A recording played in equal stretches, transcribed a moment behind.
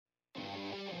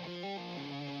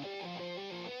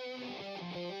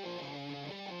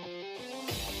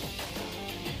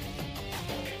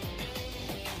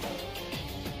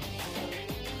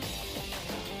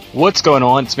What's going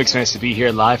on? It's Mixed Nice to be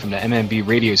here live from the MMB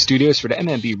Radio Studios for the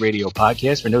MMB Radio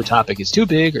Podcast, where no topic is too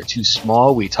big or too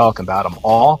small. We talk about them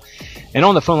all. And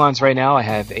on the phone lines right now, I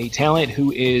have a talent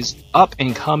who is up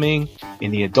and coming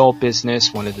in the adult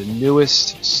business, one of the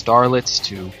newest starlets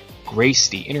to grace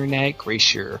the internet,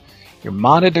 grace your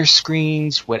monitor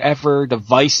screens, whatever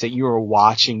device that you are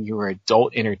watching your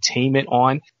adult entertainment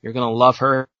on. You're going to love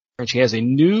her. She has a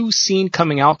new scene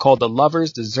coming out called The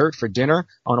Lover's Dessert for Dinner.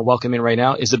 I want to welcome in right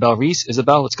now Isabel Reese.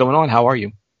 Isabel, what's going on? How are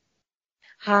you?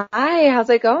 Hi, how's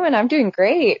it going? I'm doing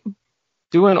great.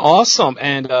 Doing awesome.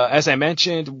 And as I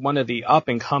mentioned, one of the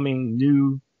up-and-coming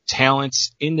new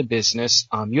talents in the business.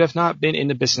 You have not been in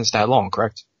the business that long,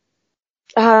 correct?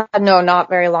 No, not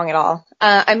very long at all.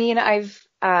 I've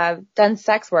done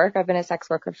sex work. I've been a sex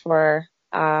worker for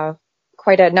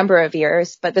quite a number of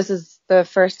years, but this is the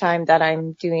first time that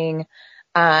I'm doing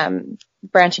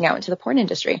branching out into the porn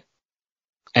industry.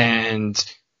 And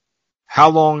how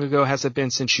long ago has it been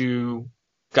since you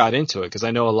got into it? Because I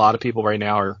know a lot of people right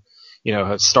now are,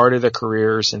 have started their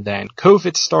careers and then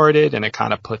COVID started and it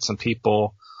kind of put some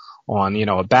people on,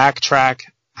 a backtrack.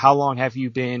 How long have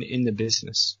you been in the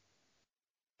business?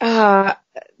 To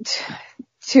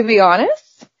be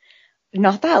honest,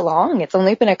 not that long. It's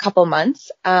only been a couple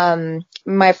months.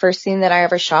 My first scene that I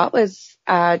ever shot was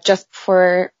just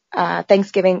before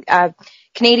Thanksgiving,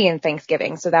 Canadian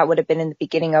Thanksgiving. So that would have been in the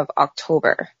beginning of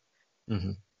October.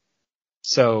 Mm-hmm.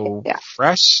 So yeah.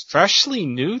 Freshly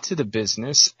new to the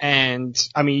business. And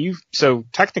so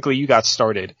technically you got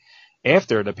started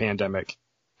after the pandemic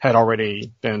had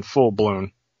already been full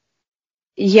blown.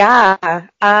 Yeah.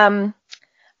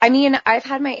 I've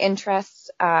had my interests.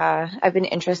 I've been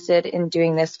interested in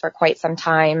doing this for quite some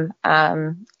time.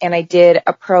 And I did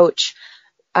approach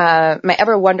my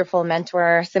ever wonderful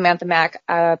mentor, Samantha Mack,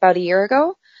 about a year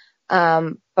ago.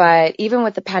 But even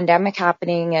with the pandemic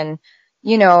happening and,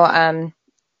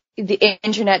 the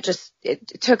internet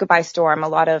it took it by storm. A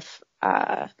lot of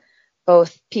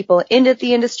both people into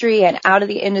the industry and out of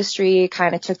the industry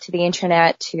kind of took to the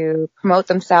internet to promote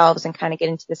themselves and kind of get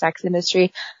into the sex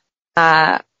industry.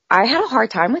 I had a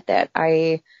hard time with it.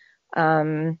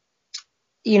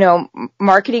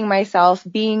 Marketing myself,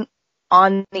 being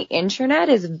on the internet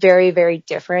is very, very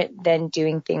different than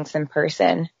doing things in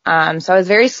person. So I was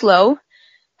very slow.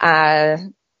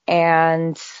 It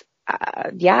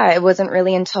wasn't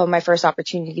really until my first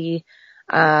opportunity,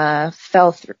 went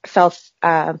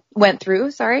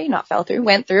through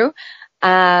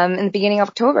in the beginning of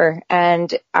October,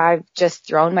 and I've just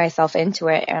thrown myself into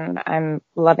it and I'm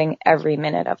loving every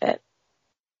minute of it.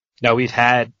 Now, we've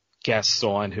had guests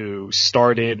on who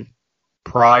started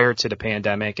prior to the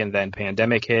pandemic and then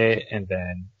pandemic hit and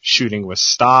then shooting was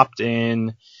stopped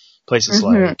in places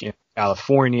like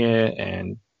California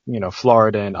and,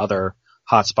 Florida and other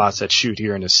hot spots that shoot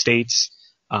here in the States.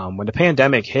 When the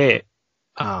pandemic hit,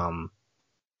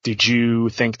 did you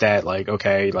think that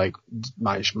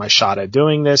my shot at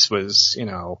doing this was,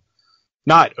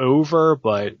 not over,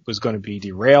 but was going to be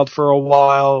derailed for a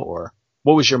while? Or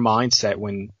what was your mindset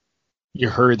when you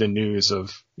heard the news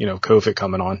of, COVID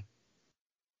coming on?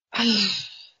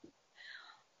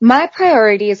 My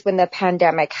priorities when the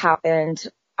pandemic happened,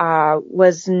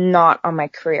 was not on my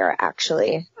career,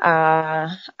 actually.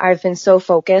 I've been so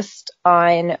focused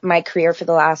on my career for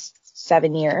the last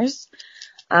 7 years.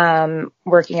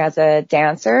 Working as a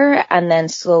dancer and then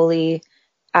slowly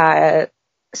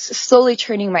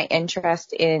turning my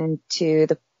interest into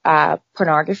the,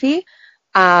 pornography.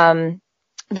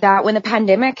 That when the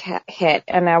pandemic hit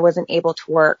and I wasn't able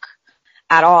to work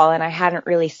at all and I hadn't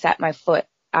really set my foot,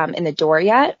 in the door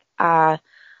yet,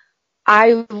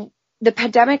 the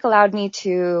pandemic allowed me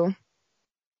to,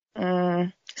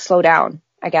 slow down,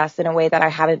 I guess, in a way that I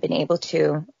haven't been able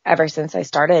to ever since I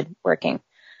started working.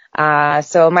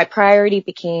 So my priority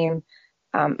became,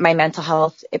 my mental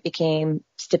health. It became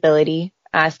stability,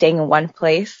 staying in one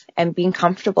place and being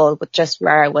comfortable with just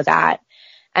where I was at.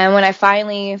 And when I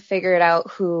finally figured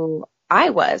out who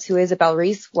Isabel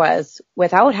Reese was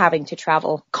without having to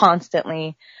travel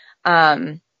constantly,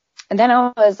 and then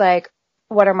I was like,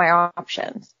 what are my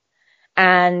options?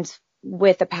 And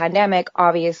with the pandemic,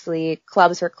 obviously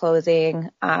clubs were closing,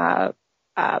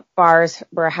 bars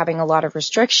were having a lot of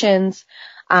restrictions.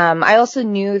 I also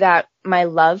knew that my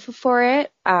love for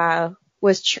it,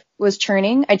 was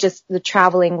churning. The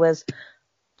traveling was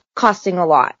costing a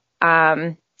lot.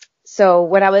 So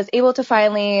when I was able to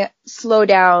finally slow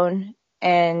down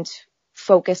and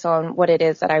focus on what it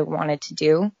is that I wanted to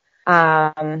do,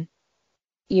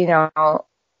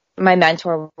 my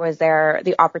mentor was there,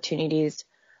 the opportunities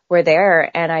were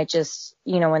there, and I just,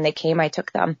 when they came, I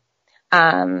took them.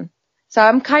 So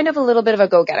I'm kind of a little bit of a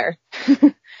go-getter.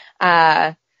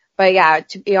 But yeah,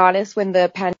 to be honest, when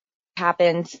the pandemic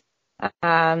happened,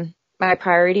 my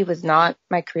priority was not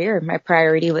my career. My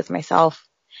priority was myself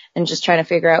and just trying to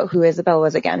figure out who Isabel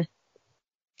was again.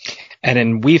 And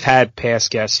then we've had past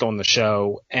guests on the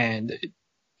show, and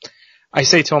I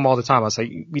say to them all the time, I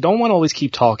say, we don't want to always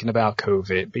keep talking about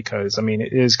COVID because, I mean,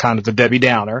 it is kind of the Debbie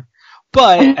Downer.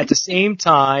 But at the same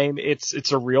time,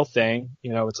 it's a real thing.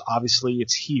 You know,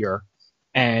 it's here.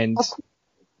 And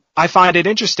I find it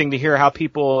interesting to hear how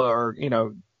people are, you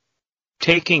know,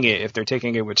 taking it, if they're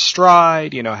taking it with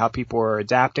stride, you know, how people are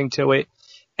adapting to it.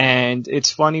 And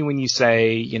it's funny when you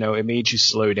say, you know, it made you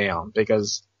slow down,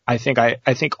 because I think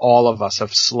all of us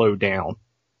have slowed down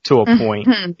to a point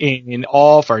in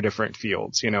all of our different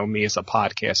fields. You know, me as a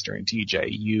podcaster and TJ,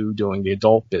 you doing the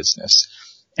adult business.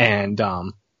 And,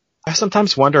 I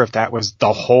sometimes wonder if that was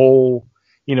the whole,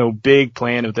 you know, big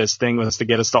plan of this thing, was to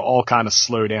get us to all kind of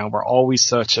slow down. We're always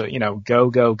such a, you know,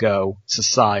 go, go, go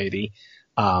society.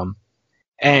 And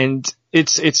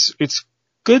it's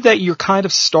good that you're kind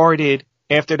of started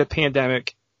after the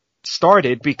pandemic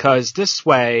started, because this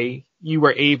way you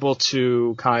were able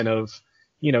to kind of,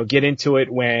 you know, get into it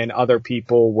when other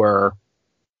people were,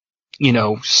 you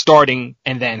know, starting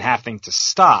and then having to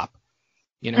stop.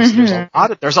 You know, so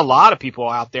there's a lot of people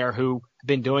out there who have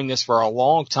been doing this for a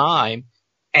long time,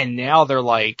 and now they're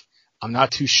like, I'm not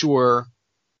too sure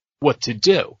what to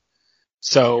do.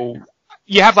 So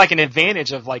you have like an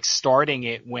advantage of like starting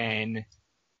it when,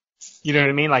 you know what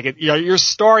I mean? Like you're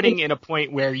starting in a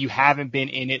point where you haven't been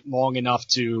in it long enough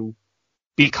to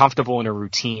be comfortable in a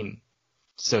routine,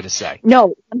 so to say.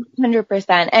 No,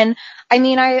 100%. And I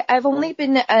mean, I've only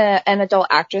been an adult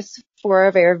actress for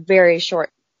a very, very short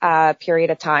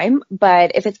period of time.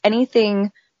 But if it's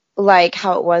anything like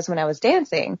how it was when I was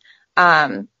dancing,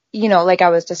 you know, like I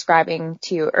was describing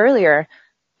to you earlier,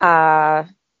 you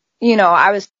know,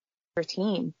 I was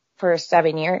 13 for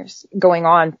 7 years going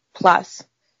on plus,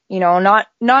 you know, not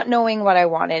knowing what I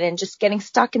wanted and just getting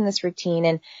stuck in this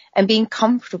routine and being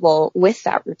comfortable with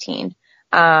that routine.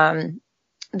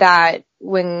 That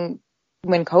when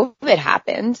COVID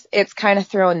happened, it's kind of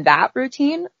thrown that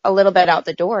routine a little bit out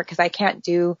the door, because I can't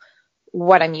do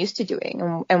what I'm used to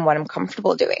doing and what I'm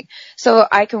comfortable doing. So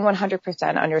I can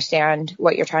 100% understand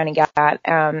what you're trying to get at,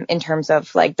 in terms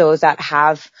of like those that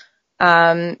have,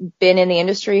 been in the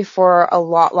industry for a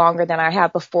lot longer than I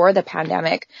have before the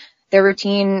pandemic. Their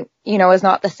routine, you know, is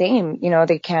not the same. You know,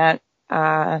 they can't,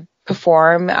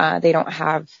 perform. They don't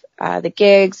have, the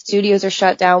gigs, studios are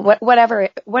shut down, whatever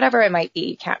it might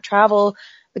be. You can't travel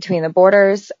between the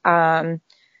borders.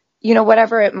 You know,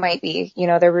 whatever it might be, you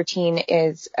know, their routine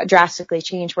is drastically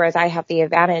changed. Whereas I have the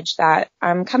advantage that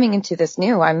I'm coming into this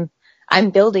new, I'm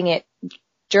building it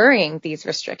during these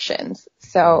restrictions.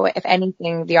 So if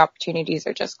anything, the opportunities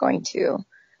are just going to,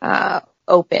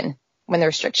 open when the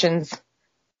restrictions,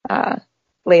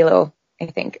 lay low, I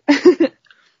think.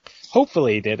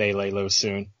 Hopefully they lay low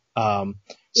soon.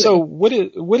 So what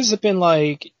has it been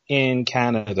like in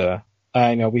Canada?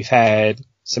 I know we've had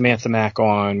Samantha Mack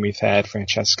on, we've had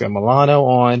Francesca Milano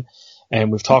on, and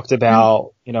we've talked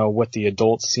about, you know, what the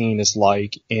adult scene is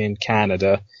like in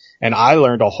Canada. And I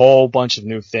learned a whole bunch of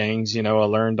new things. You know, I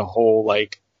learned a whole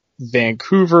like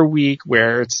Vancouver week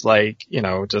where it's like, you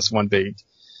know, just one big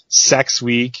sex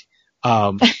week.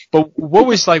 But what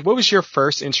was your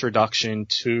first introduction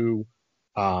to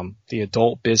the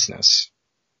adult business?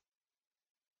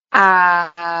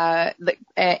 Into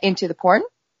the porn?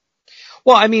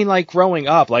 Well, I mean, like growing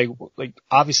up, like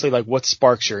obviously, like what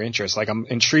sparks your interest? Like I'm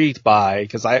intrigued by,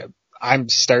 because I'm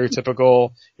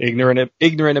stereotypical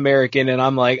ignorant American, and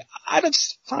I'm like, I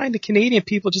just find the Canadian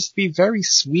people just to be very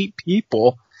sweet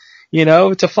people, you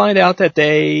know. To find out that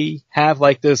they have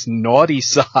like this naughty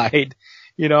side,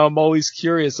 you know, I'm always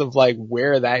curious of like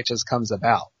where that just comes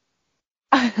about.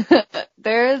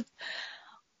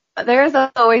 There's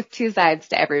always two sides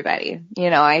to everybody. You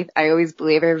know, I always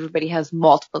believe everybody has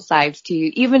multiple sides to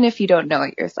you, even if you don't know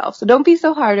it yourself. So don't be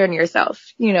so hard on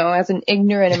yourself. You know, as an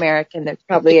ignorant American, there's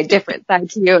probably a different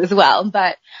side to you as well.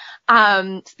 But,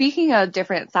 speaking of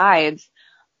different sides,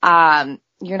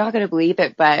 you're not going to believe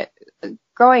it, but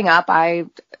growing up, I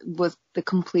was the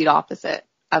complete opposite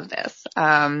of this,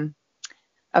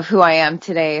 of who I am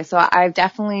today. So I've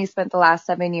definitely spent the last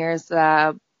 7 years,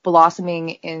 blossoming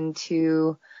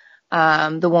into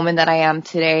the woman that I am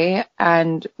today.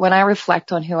 And when I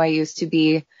reflect on who I used to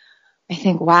be, I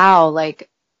think, wow, like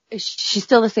she's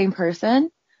still the same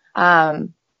person,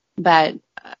 but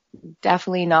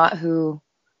definitely not who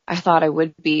I thought I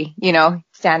would be, you know,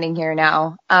 standing here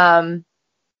now.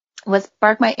 What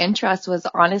sparked my interest was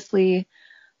honestly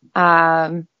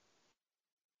I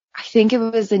think it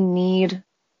was a need.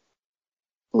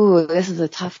 Ooh, this is a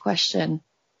tough question.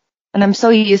 And I'm so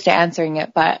used to answering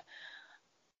it, but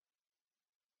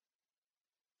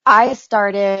I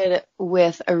started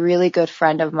with a really good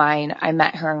friend of mine. I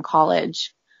met her in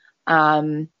college.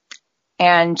 And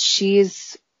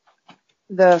she's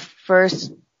the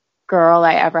first girl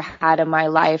I ever had in my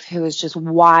life who was just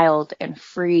wild and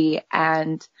free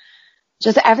and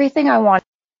just everything I wanted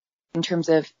in terms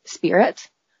of spirit,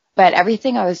 but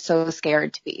everything I was so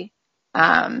scared to be.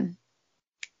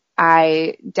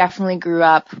 I definitely grew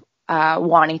up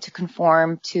wanting to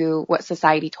conform to what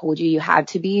society told you had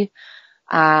to be.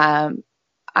 I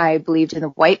believed in the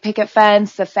white picket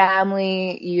fence, the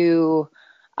family, you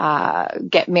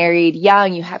get married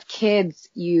young, you have kids,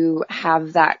 you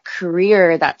have that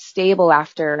career that's stable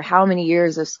after how many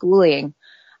years of schooling.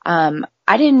 I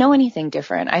didn't know anything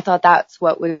different. I thought that's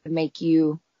what would make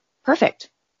you perfect.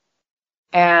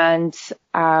 And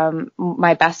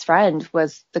my best friend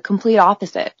was the complete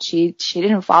opposite. She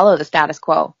didn't follow the status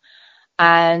quo.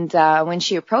 And when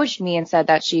she approached me and said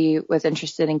that she was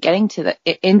interested in getting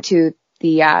into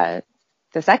the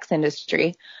sex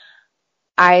industry,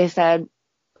 I said,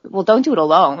 well, don't do it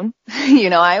alone.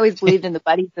 I always believed in the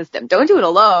buddy system. Don't do it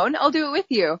alone. I'll do it with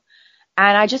you.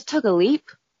 And I just took a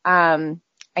leap. I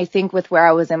think with where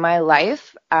I was in my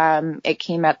life, it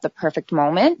came at the perfect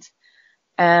moment.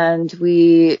 And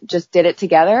we just did it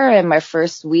together. And my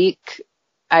first week,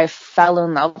 I fell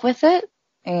in love with it.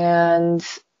 And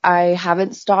I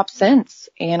haven't stopped since.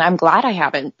 And I'm glad I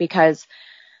haven't, because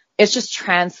it's just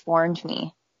transformed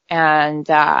me. And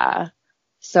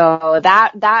so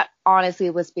that honestly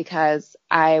was because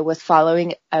I was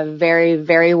following a very,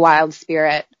 very wild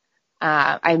spirit.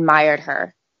 I admired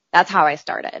her. That's how I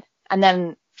started. And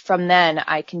then from then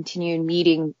I continued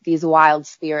meeting these wild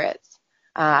spirits,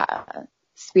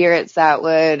 spirits that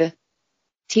would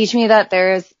teach me that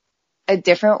there's a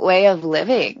different way of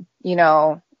living,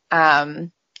 not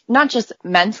just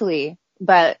mentally,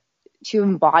 but to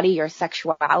embody your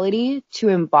sexuality, to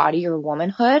embody your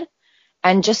womanhood,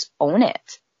 and just own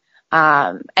it.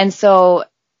 And so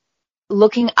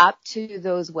looking up to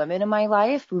those women in my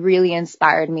life really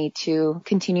inspired me to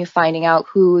continue finding out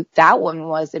who that woman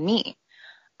was in me.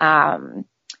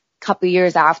 Couple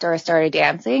years after I started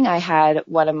dancing, I had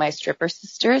one of my stripper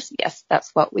sisters. Yes, that's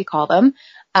what we call them.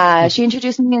 She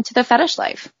introduced me into the fetish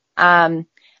life. And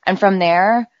from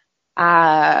there,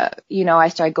 I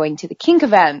started going to the kink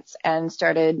events and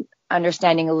started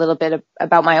understanding a little bit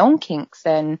about my own kinks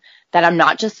and that I'm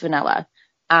not just vanilla.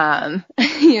 And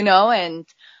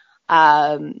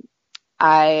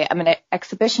I am an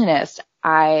exhibitionist.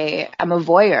 I am a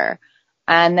voyeur.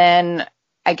 And then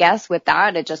I guess with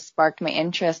that, it just sparked my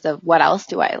interest of what else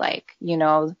do I like,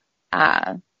 and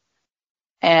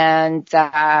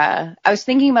I was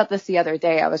thinking about this the other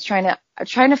day. I was trying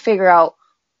to figure out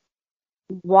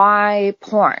why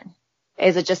porn.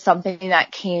 Is it just something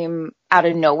that came out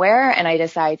of nowhere and I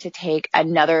decided to take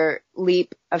another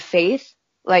leap of faith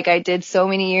like I did so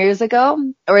many years ago?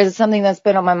 Or is it something that's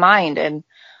been on my mind? And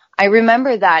I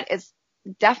remember that it's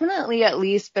definitely at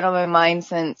least been on my mind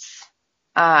since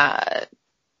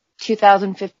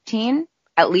 2015,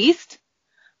 at least.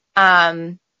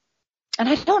 And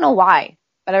I don't know why,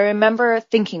 but I remember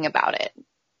thinking about it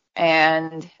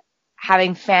and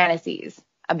having fantasies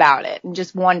about it and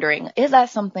just wondering, is that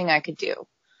something I could do?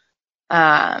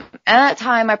 At that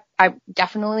time, I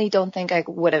definitely don't think I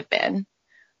would have been.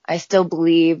 I still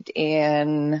believed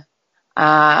in,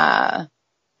 one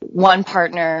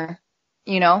partner,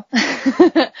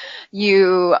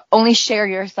 you only share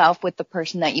yourself with the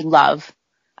person that you love.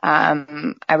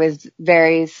 I was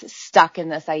very stuck in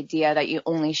this idea that you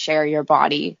only share your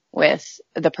body with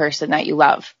the person that you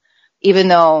love, even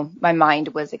though my mind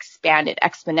was expanded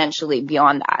exponentially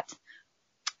beyond that.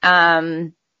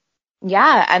 And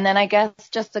then I guess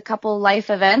just a couple life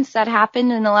events that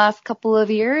happened in the last couple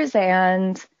of years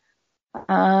and,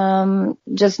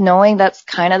 just knowing that's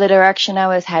kind of the direction I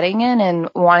was heading in and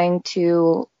wanting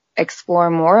to explore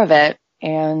more of it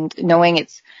and knowing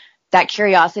that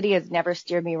curiosity has never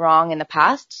steered me wrong in the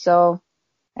past. So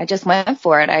I just went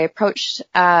for it. I approached,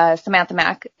 Samantha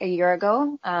Mack a year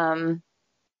ago.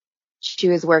 She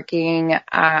was working,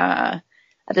 at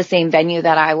the same venue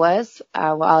that I was,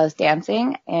 while I was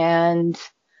dancing. And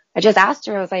I just asked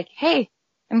her, I was like, hey,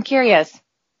 I'm curious.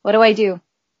 What do I do?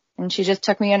 And she just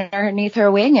took me underneath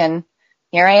her wing and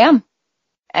here I am.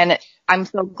 And I'm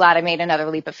so glad I made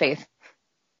another leap of faith.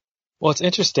 Well, it's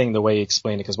interesting the way you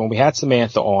explained it, because when we had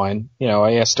Samantha on,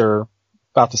 I asked her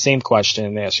about the same question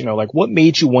and asked, what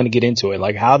made you want to get into it?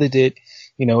 Like, how did it,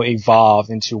 evolve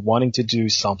into wanting to do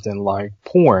something like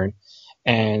porn.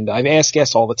 And I've asked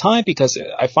guests all the time because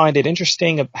I find it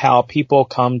interesting of how people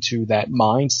come to that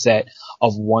mindset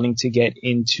of wanting to get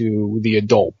into the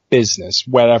adult business,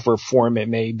 whatever form it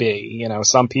may be.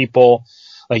 Some people,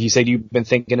 like you said, you've been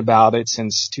thinking about it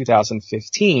since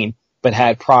 2015, but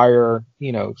had prior,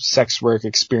 sex work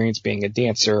experience being a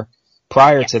dancer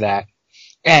prior to that.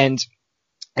 And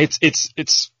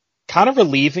it's kind of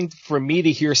relieving for me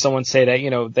to hear someone say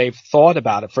that, they've thought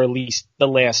about it for at least the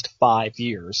last 5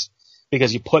 years.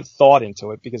 Because you put thought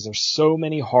into it, because there's so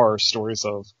many horror stories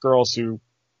of girls who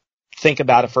think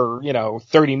about it for,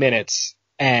 30 minutes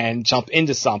and jump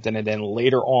into something and then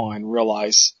later on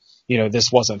realize,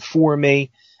 this wasn't for me.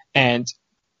 And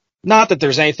not that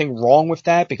there's anything wrong with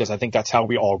that, because I think that's how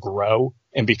we all grow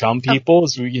and become people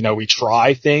is, we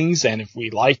try things, and if we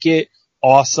like it,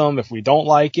 awesome. If we don't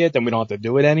like it, then we don't have to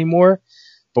do it anymore.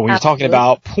 But when you're talking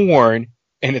about porn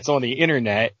and it's on the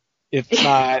internet, it's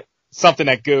not something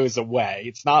that goes away.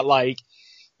 It's not like,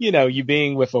 you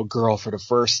being with a girl for the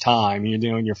first time. You're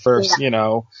doing your first,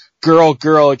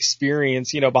 girl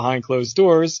experience, behind closed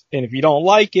doors. And if you don't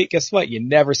like it, guess what? You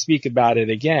never speak about it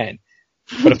again.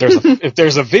 But if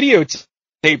there's a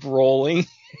videotape rolling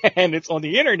and it's on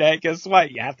the internet, guess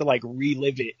what? You have to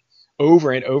relive it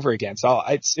over and over again. So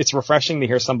it's refreshing to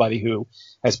hear somebody who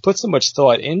has put so much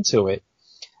thought into it.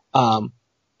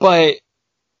 But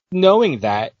knowing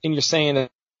that, and you're saying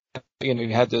that, you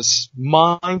had this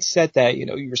mindset that,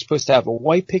 you were supposed to have a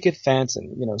white picket fence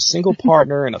and, single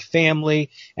partner and a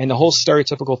family and the whole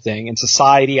stereotypical thing. In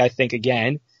society, I think,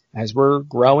 again, as we're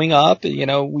growing up,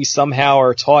 we somehow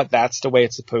are taught that's the way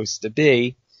it's supposed to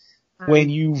be. When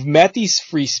you've met these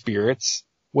free spirits,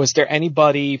 was there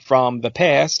anybody from the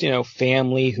past,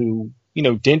 family who,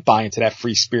 didn't buy into that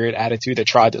free spirit attitude that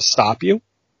tried to stop you?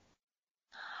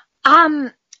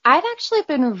 I've actually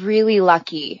been really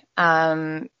lucky,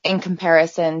 in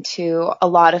comparison to a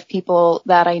lot of people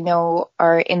that I know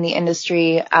are in the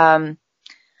industry.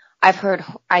 I've heard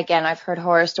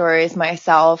horror stories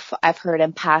myself. I've heard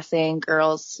in passing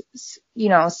girls,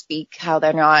 speak how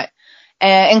they're not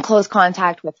in close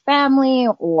contact with family,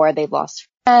 or they've lost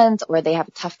friends, or they have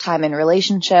a tough time in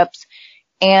relationships.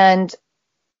 And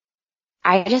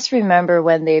I just remember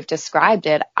when they've described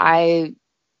it,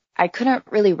 I couldn't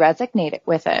really resonate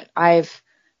with it. I've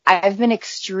been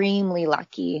extremely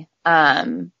lucky,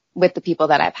 with the people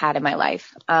that I've had in my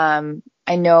life. I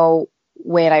know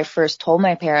when I first told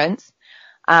my parents,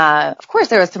 of course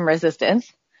there was some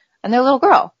resistance, and they're a little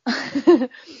girl.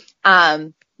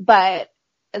 But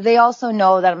they also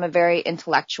know that I'm a very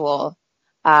intellectual,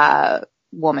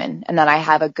 woman, and that I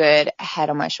have a good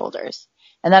head on my shoulders,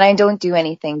 and that I don't do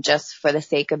anything just for the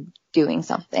sake of doing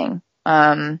something.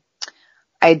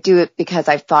 I do it because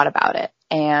I've thought about it,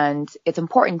 and it's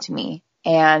important to me,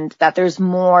 and that there's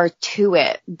more to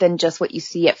it than just what you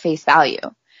see at face value.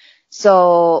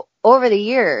 So over the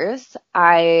years,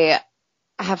 I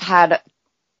have had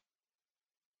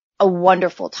a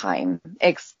wonderful time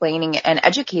explaining and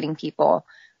educating people.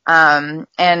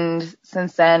 And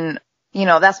since then,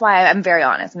 that's why I'm very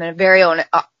honest. I'm a very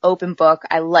open book.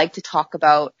 I like to talk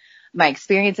about my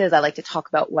experiences. I like to talk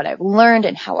about what I've learned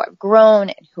and how I've grown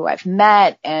and who I've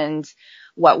met and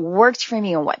what worked for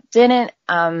me and what didn't.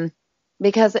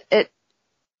 Because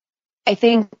I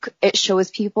think it shows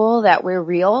people that we're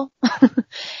real.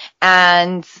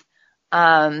 And,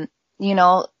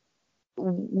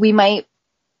 we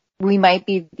might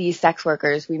be these sex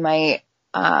workers.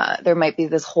 There might be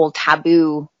this whole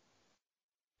taboo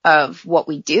of what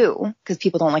we do because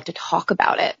people don't like to talk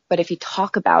about it. But if you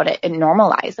talk about it, it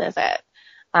normalizes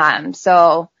it.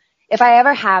 So if I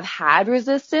ever have had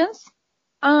resistance,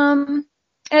 it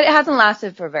hasn't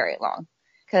lasted for very long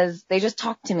because they just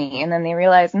talk to me and then they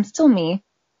realize I'm still me.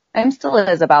 I'm still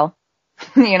Isabel,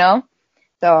 So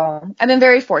I've been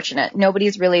very fortunate.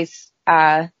 Nobody's really,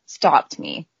 stopped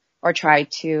me or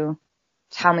tried to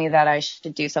tell me that I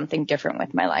should do something different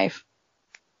with my life.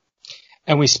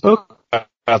 And we spoke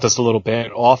about this a little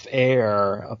bit off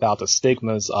air about the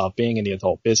stigmas of being in the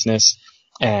adult business.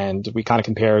 And we kind of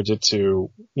compared it to,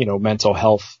 mental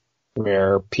health,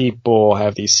 where people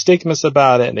have these stigmas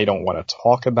about it and they don't want to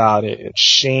talk about it. It's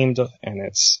shamed and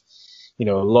it's,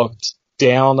 looked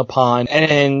down upon.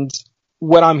 And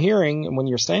what I'm hearing when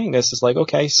you're saying this is like,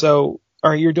 okay, so,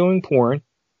 all right, you're doing porn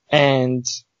and,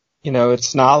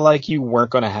 it's not like you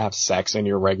weren't going to have sex in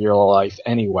your regular life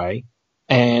anyway.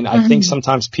 And I think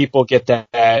sometimes people get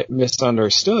that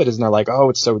misunderstood, and they're like, oh,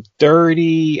 it's so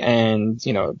dirty, and,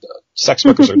 sex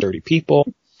workers are dirty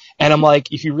people. And I'm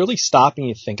like, if you really stop and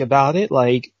you think about it,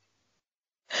 like,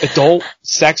 adult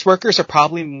sex workers are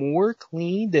probably more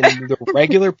clean than the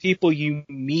regular people you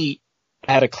meet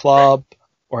at a club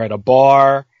or at a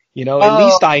bar. You know, at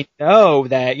least I know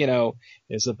that, you know,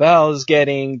 Isabel is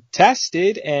getting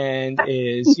tested and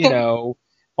is, you know,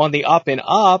 on the up and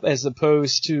up, as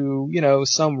opposed to, you know,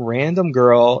 some random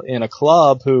girl in a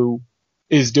club who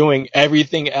is doing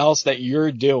everything else that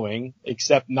you're doing,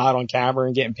 except not on camera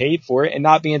and getting paid for it and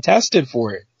not being tested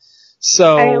for it.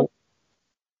 So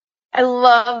I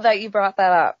love that you brought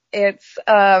that up. It's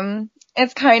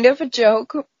kind of a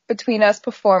joke between us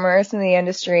performers in the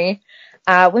industry.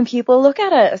 When people look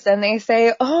at us and they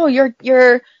say, "Oh, you're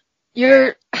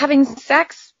having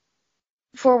sex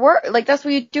for work. Like, that's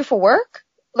what you do for work?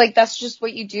 Like, that's just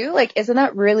what you do? Like, isn't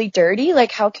that really dirty?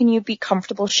 Like, how can you be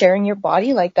comfortable sharing your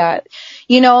body like that?"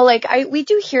 You know, like, we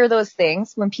do hear those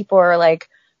things when people are like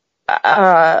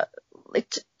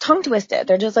tongue twisted.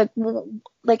 They're just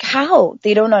like how?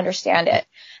 They don't understand it.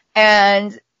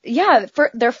 And yeah,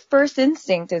 their first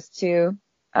instinct is to,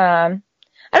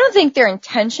 I don't think their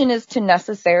intention is to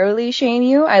necessarily shame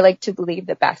you. I like to believe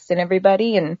the best in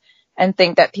everybody and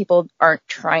think that people aren't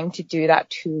trying to do that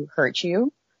to hurt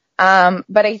you.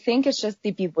 But I think it's just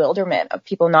the bewilderment of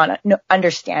people not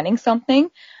understanding something.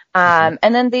 And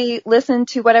then they listen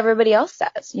to what everybody else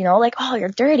says, you know, like, "Oh, you're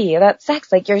dirty. That's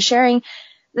sex. Like, you're sharing."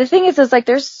 The thing is like,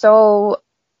 there's so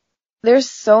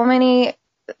many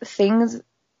things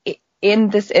in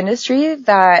this industry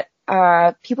that,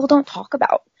 people don't talk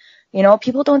about. You know,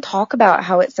 people don't talk about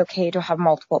how it's okay to have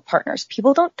multiple partners.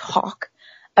 People don't talk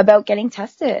about getting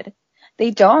tested.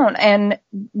 They don't. And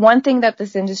one thing that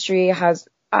this industry has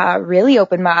really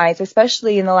opened my eyes,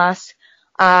 especially in the last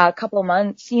couple of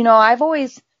months, you know, I've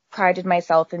always prided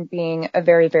myself in being a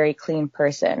very, very clean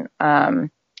person.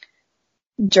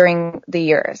 During the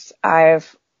years,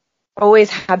 I've always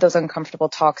had those uncomfortable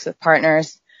talks with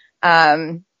partners.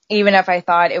 Even if I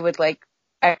thought it would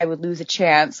I would lose a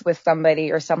chance with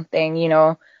somebody or something, you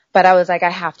know, but I was like,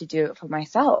 I have to do it for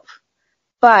myself.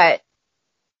 But,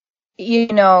 you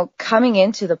know, coming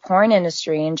into the porn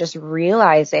industry and just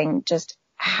realizing just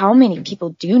how many people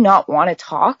do not want to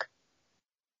talk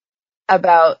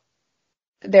about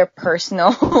their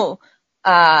personal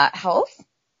health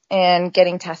and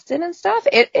getting tested and stuff,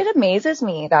 it amazes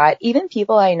me that even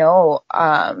people I know,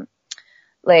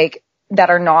 like, that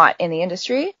are not in the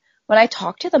industry, when I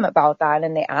talk to them about that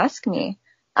and they ask me,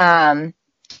 I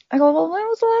go, "Well, when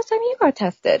was the last time you got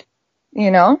tested?"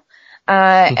 You know?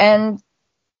 And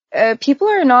people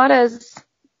are not as,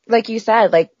 like you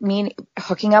said, like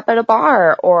hooking up at a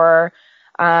bar or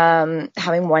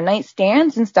having one night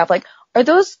stands and stuff. Like, are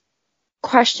those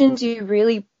questions you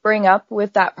really bring up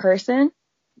with that person?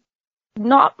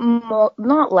 Not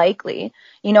likely.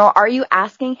 You know, are you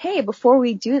asking, "Hey, before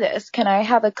we do this, can I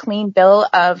have a clean bill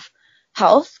of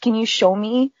health? Can you show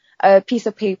me a piece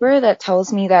of paper that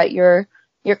tells me that you're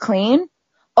clean?"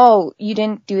 "Oh, you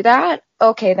didn't do that?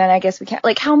 Okay, then I guess we can't."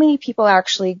 Like, how many people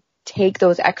actually take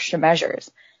those extra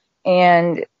measures?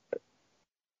 And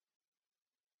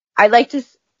I like to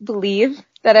believe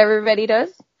that everybody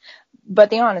does, but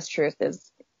the honest truth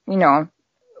is, you know,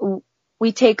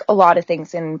 we take a lot of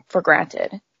things for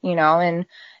granted, you know,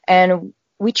 and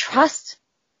we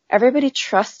everybody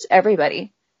trusts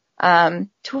everybody,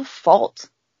 to a fault,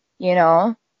 you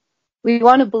know. We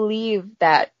want to believe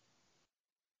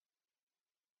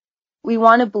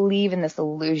in this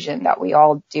illusion that we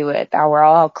all do it, that we're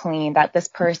all clean, that this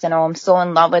person, "Oh, I'm so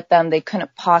in love with them, they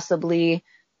couldn't possibly,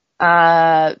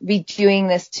 be doing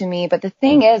this to me." But the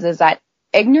thing is that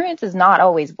ignorance is not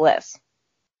always bliss.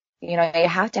 You know, you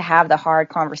have to have the hard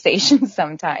conversations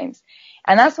sometimes.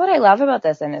 And that's what I love about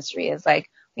this industry is like,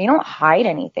 we don't hide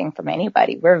anything from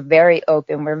anybody. We're very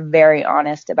open. We're very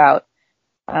honest about,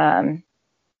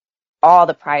 all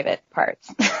the private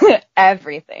parts,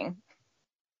 everything.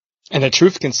 And the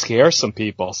truth can scare some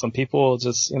people. Some people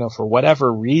just, you know, for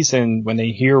whatever reason, when they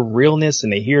hear realness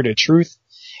and they hear the truth,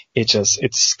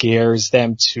 it scares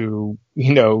them to,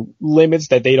 you know, limits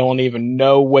that they don't even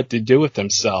know what to do with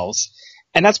themselves.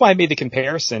 And that's why I made the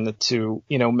comparison to,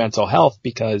 you know, mental health,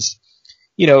 because,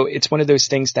 you know, it's one of those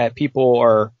things that people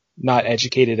are not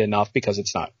educated enough because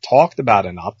it's not talked about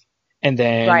enough. And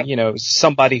then, right, you know,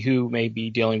 somebody who may be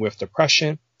dealing with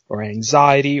depression or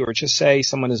anxiety, or just say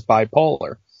someone is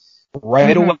bipolar,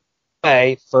 right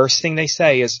away, first thing they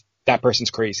say is that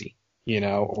person's crazy, you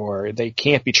know, or they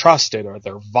can't be trusted, or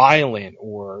they're violent,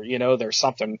 or, you know, there's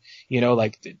something, you know,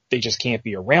 like they just can't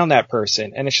be around that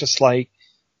person. And it's just like,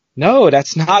 no,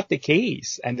 that's not the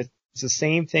case. And it's the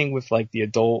same thing with like the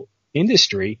adult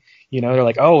industry. You know, they're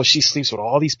like, "Oh, she sleeps with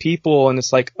all these people." And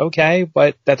it's like, okay,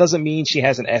 but that doesn't mean she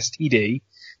has an STD.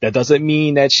 That doesn't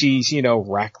mean that she's,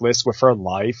 reckless with her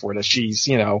life or that she's,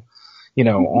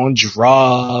 on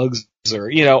drugs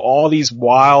or, all these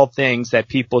wild things that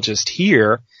people just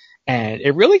hear. And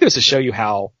it really goes to show you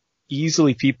how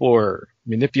easily people are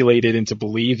manipulated into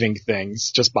believing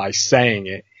things just by saying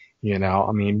it.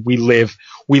 I mean, we live,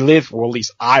 well, at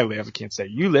least I live, I can't say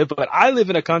you live, but I live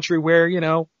in a country where,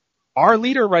 our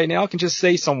leader right now can just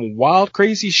say some wild,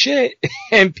 crazy shit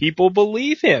and people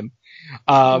believe him.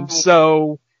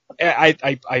 So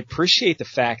I appreciate the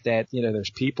fact that,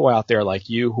 there's people out there like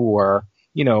you who are,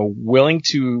 willing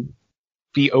to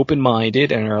be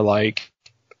open-minded and are like,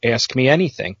 ask me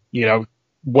anything,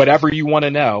 whatever you want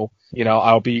to know,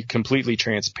 I'll be completely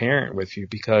transparent with you,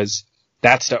 because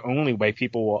that's the only way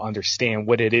people will understand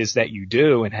what it is that you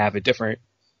do and have a different,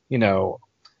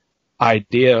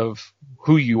 idea of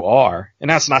who you are. And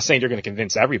that's not saying you're going to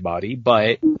convince everybody,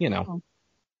 but,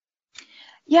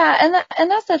 Yeah,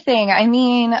 and that's the thing. I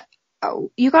mean,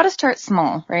 you got to start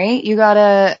small, right? You got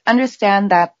to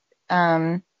understand that,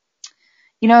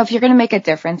 if you're going to make a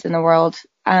difference in the world,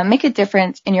 make a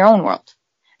difference in your own world.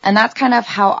 And that's kind of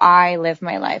how I live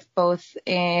my life, both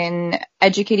in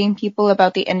educating people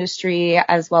about the industry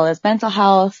as well as mental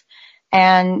health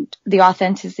and the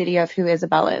authenticity of who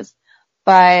Isabel is.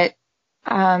 But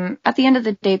at the end of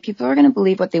the day, people are going to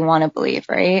believe what they want to believe,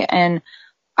 right? And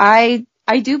I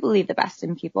do believe the best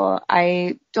in people.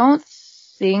 I don't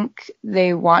think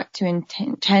they want to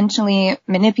intentionally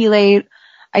manipulate.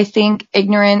 I think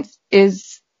ignorance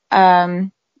is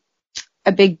a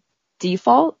big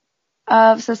default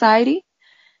of society.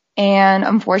 And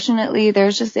unfortunately,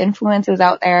 there's just influences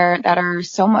out there that are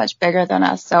so much bigger than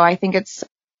us. So I think it's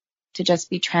to just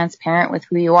be transparent with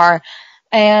who you are.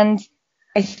 And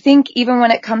I think even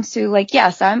when it comes to like,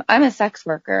 yes, I'm a sex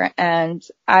worker and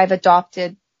I've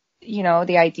adopted,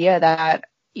 the idea that,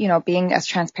 being as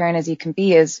transparent as you can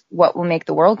be is what will make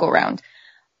the world go round.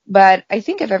 But I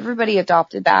think if everybody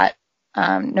adopted that,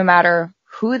 no matter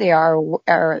who they are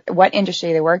or what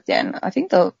industry they worked in, I think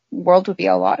the world would be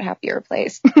a lot happier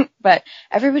place. But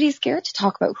everybody's scared to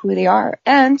talk about who they are.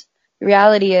 And the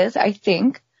reality is, I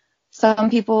think some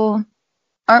people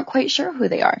aren't quite sure who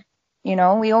they are.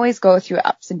 We always go through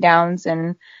ups and downs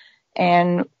and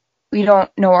we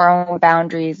don't know our own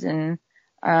boundaries. And,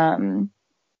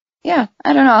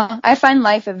 I don't know. I find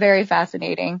life very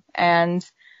fascinating, and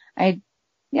I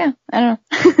don't know.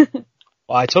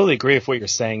 Well, I totally agree with what you're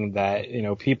saying, that,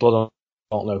 people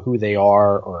don't know who they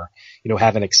are or,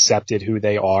 haven't accepted who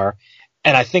they are.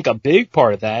 And I think a big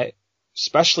part of that,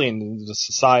 especially in the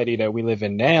society that we live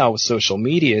in now with social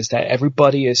media, is that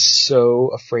everybody is so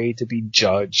afraid to be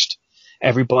judged.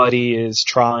 Everybody is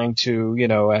trying to,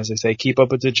 as I say, keep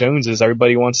up with the Joneses.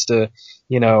 Everybody wants to,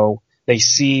 they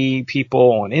see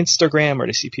people on Instagram or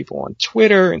they see people on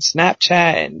Twitter and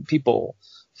Snapchat and people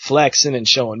flexing and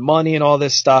showing money and all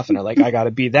this stuff. And they're like, I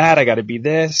gotta be that. I gotta be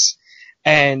this.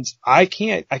 And I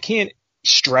can't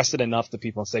stress it enough to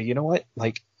people and say, you know what?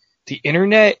 Like, the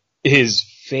internet is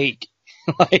fake.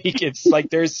 Like, it's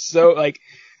like, there's so like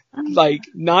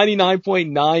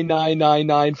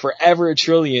 99.9999 forever a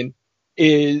trillion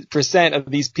percent of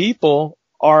these people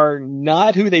are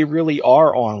not who they really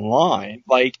are online.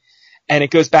 Like, and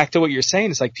it goes back to what you're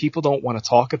saying. It's like people don't want to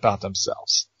talk about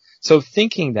themselves. So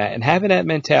thinking that and having that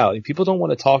mentality, people don't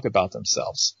want to talk about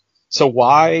themselves. So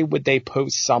why would they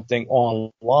post something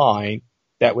online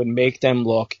that would make them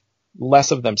look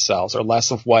less of themselves or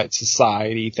less of what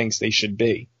society thinks they should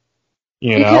be?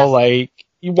 Like,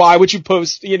 why would you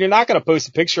post, you're not going to post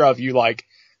a picture of you like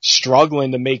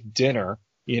struggling to make dinner,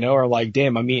 or like,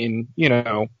 damn, I'm eating,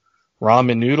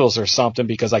 ramen noodles or something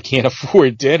because I can't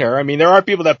afford dinner. I mean, there are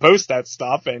people that post that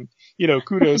stuff and,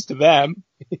 kudos to them.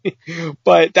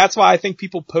 But that's why I think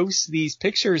people post these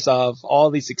pictures of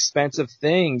all these expensive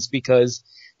things, because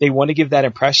they want to give that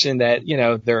impression that,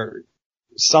 they're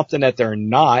something that they're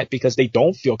not, because they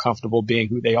don't feel comfortable being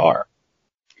who they are.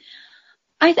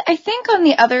 I think on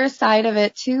the other side of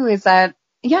it too is that,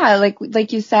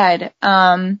 like you said,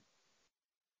 I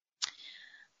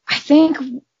think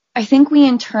we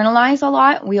internalize a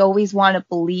lot. We always want to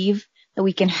believe that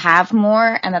we can have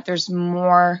more and that there's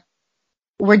more.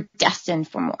 We're destined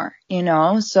for more,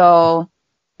 so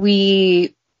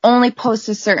we only post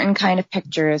a certain kind of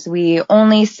pictures. We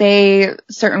only say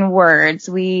certain words.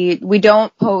 We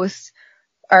don't post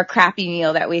our crappy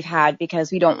meal that we've had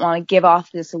because we don't want to give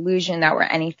off this illusion that we're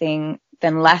anything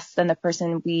than less than the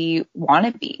person we want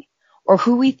to be or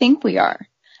who we think we are,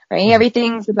 right?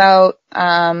 Everything's about,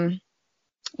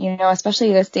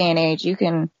 especially this day and age, you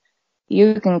can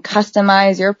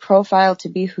customize your profile to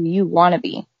be who you want to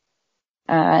be.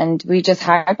 And we just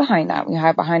hide behind that. We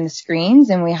hide behind the screens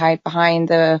and we hide behind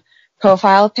the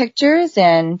profile pictures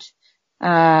and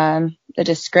the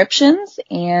descriptions.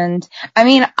 And I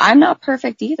mean, I'm not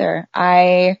perfect either.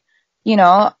 I'm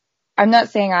not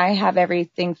saying I have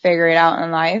everything figured out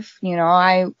in life.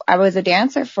 I was a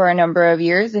dancer for a number of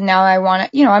years, and now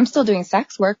I'm still doing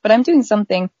sex work, but I'm doing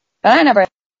something that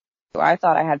I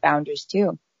thought I had boundaries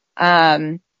too.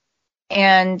 And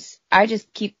I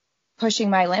just keep pushing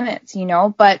my limits,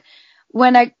 but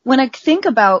when I think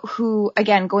about who,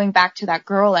 again, going back to that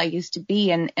girl I used to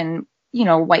be and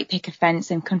white picket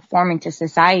fence and conforming to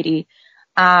society,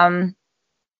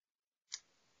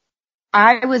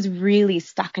 I was really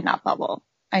stuck in that bubble.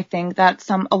 I think that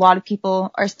a lot of people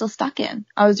are still stuck in.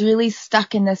 I was really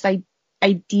stuck in this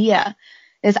idea,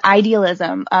 this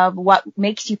idealism of what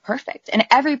makes you perfect. And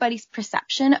everybody's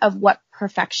perception of what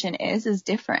perfection is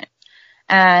different.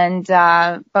 And,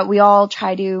 but we all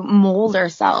try to mold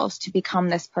ourselves to become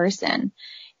this person.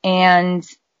 And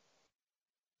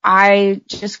I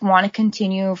just want to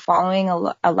continue following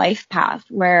a life path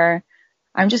where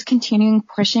I'm just continuing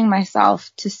pushing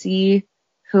myself to see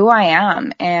who I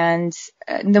am. And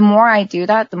the more I do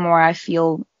that, the more I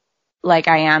feel like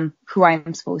I am who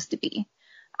I'm supposed to be.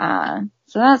 So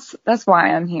that's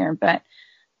why I'm here. But,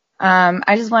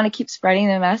 I just want to keep spreading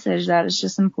the message that it's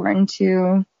just important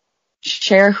to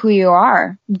share who you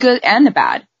are, good and the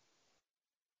bad.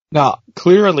 Now,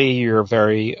 clearly you're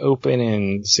very open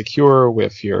and secure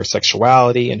with your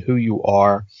sexuality and who you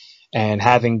are, and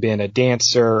having been a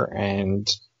dancer and,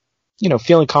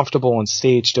 feeling comfortable on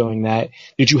stage doing that.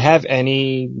 Did you have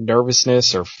any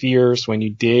nervousness or fears when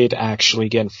you did actually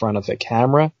get in front of the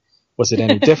camera? Was it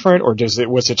any different, or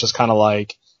was it just kind of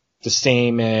like the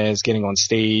same as getting on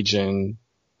stage and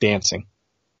dancing?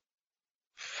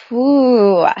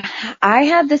 Ooh, I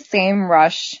had the same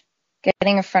rush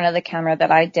getting in front of the camera that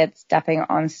I did stepping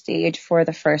on stage for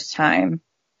the first time.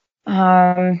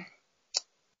 I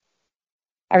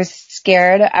was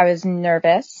scared. I was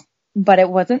nervous, but it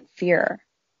wasn't fear.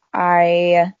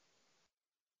 It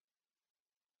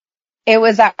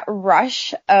was that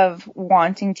rush of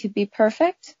wanting to be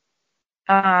perfect,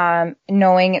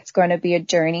 knowing it's going to be a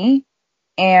journey,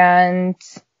 and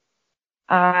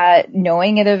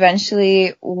knowing it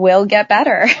eventually will get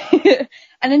better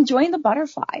and enjoying the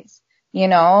butterflies,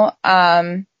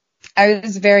 I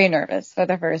was very nervous for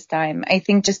the first time. I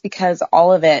think just because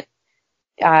all of it,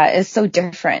 is so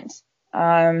different.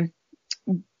 Being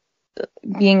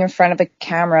in front of a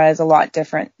camera is a lot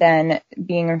different than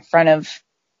being in front of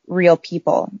real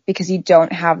people because you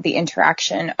don't have the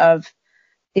interaction of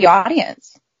the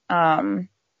audience. But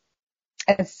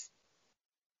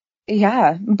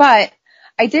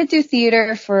I did do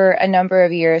theater for a number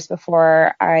of years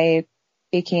before I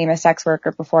became a sex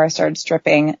worker, before I started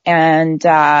stripping. And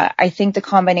I think the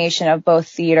combination of both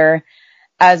theater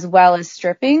as well as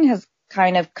stripping has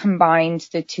kind of combined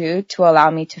the two to allow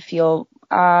me to feel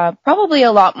probably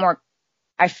a lot more.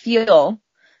 I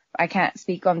can't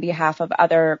speak on behalf of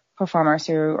other performers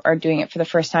who are doing it for the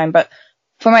first time, but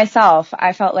for myself,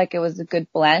 I felt like it was a good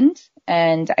blend.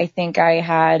 And I think I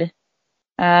had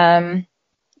a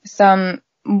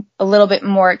little bit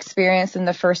more experience than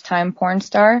the first time porn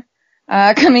star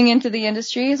coming into the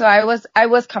industry. So I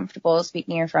was comfortable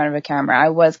speaking in front of a camera.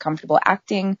 I was comfortable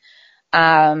acting,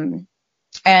 and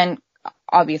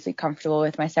obviously comfortable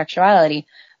with my sexuality,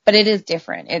 but it is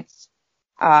different. It's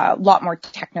a lot more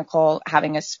technical,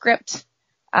 having a script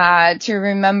to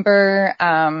remember.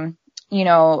 My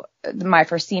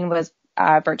first scene was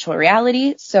virtual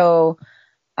reality, so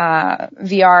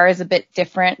VR is a bit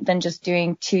different than just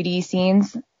doing 2D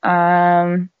scenes. It's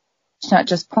not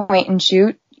just point and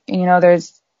shoot. You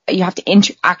have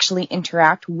to actually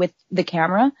interact with the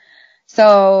camera.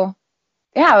 So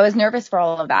yeah, I was nervous for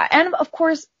all of that. And of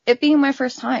course, it being my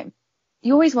first time,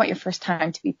 you always want your first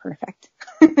time to be perfect,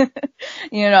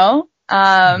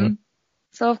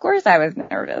 So of course I was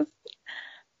nervous,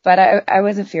 but I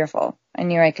wasn't fearful. I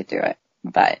knew I could do it,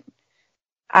 but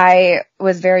I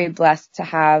was very blessed to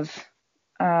have,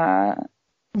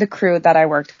 the crew that I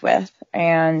worked with,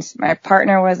 and my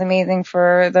partner was amazing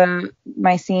for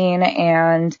my scene,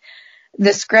 and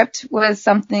the script was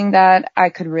something that I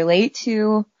could relate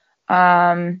to.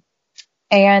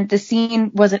 And the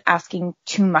scene wasn't asking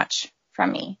too much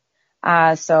from me.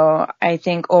 So I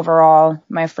think overall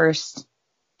my first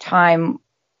time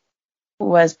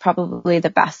was probably the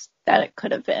best that it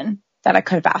could have been, that I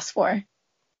could have asked for.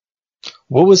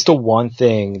 What was the one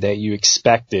thing that you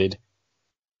expected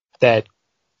that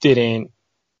didn't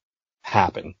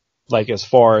happen? Like, as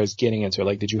far as getting into it,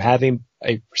 like, did you have a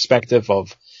perspective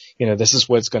of, this is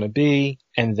what it's going to be,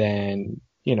 and then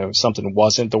something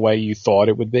wasn't the way you thought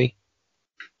it would be?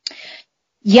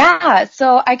 Yeah.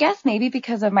 So I guess maybe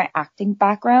because of my acting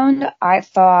background, I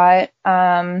thought,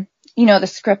 the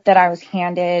script that I was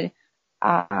handed,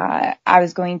 I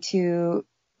was going to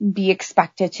be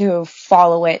expected to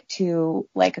follow it to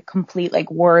like a complete, like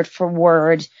word for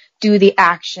word, do the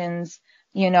actions,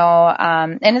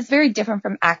 and it's very different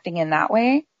from acting in that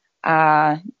way.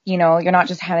 You're not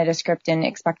just handed a script and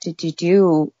expected to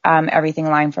do, everything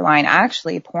line for line.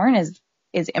 Actually, porn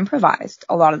is improvised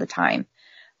a lot of the time.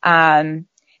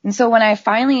 And so when I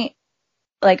finally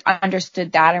like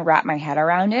understood that and wrapped my head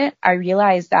around it, I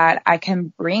realized that I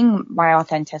can bring my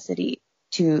authenticity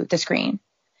to the screen,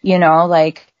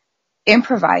 like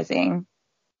improvising.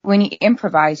 When you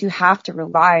improvise, you have to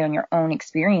rely on your own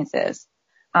experiences.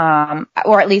 Or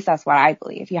at least that's what I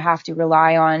believe. You have to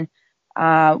rely on,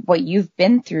 what you've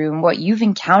been through and what you've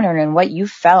encountered and what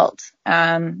you've felt.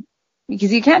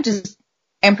 Because you can't just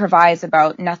improvise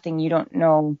about nothing you don't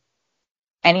know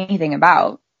anything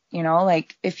about.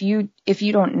 Like if you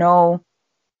don't know,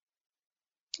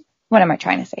 what am I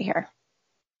trying to say here?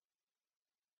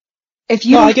 If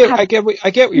you, I get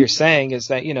what you're saying is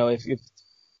that, if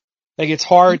like it's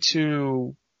hard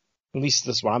to, at least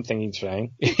this is what I'm thinking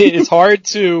saying, it's hard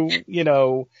to,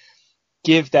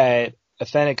 give that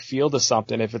authentic feel to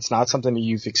something if it's not something that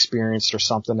you've experienced or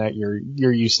something that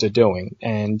you're used to doing.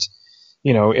 And,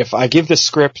 if I give the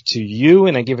script to you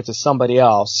and I give it to somebody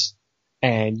else,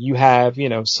 and you have,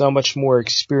 so much more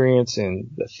experience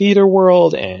in the theater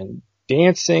world and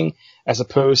dancing as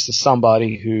opposed to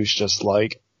somebody who's just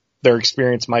like, their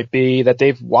experience might be that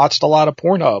they've watched a lot of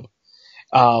Pornhub.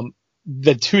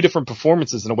 The two different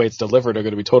performances and the way it's delivered are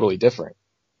going to be totally different.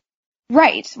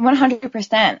 Right.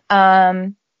 100%.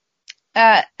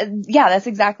 Yeah, that's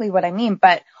exactly what I mean.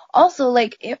 But also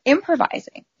like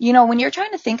improvising, when you're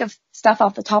trying to think of stuff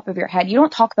off the top of your head, you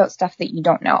don't talk about stuff that you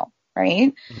don't know.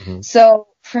 Right. Mm-hmm. So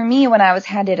for me, when I was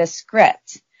handed a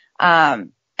script,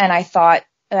 and I thought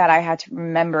that I had to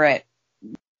remember it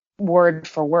word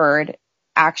for word,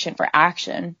 action for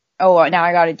action. Oh, now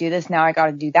I got to do this. Now I got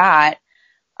to do that.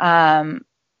 I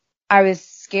was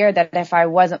scared that if I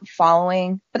wasn't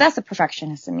following, but that's the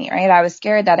perfectionist in me, right? I was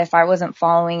scared that if I wasn't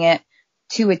following it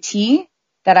to a T,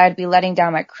 that I'd be letting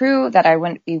down my crew, that I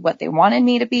wouldn't be what they wanted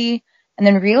me to be. And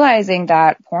then realizing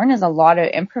that porn is a lot of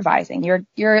improvising.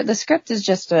 The script is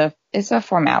just it's a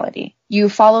formality. You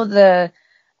follow the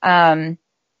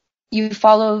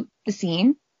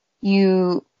scene.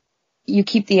 You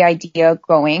keep the idea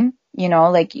going,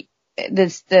 like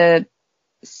the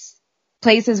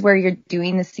places where you're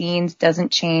doing the scenes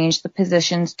doesn't change. The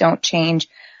positions don't change,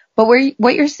 but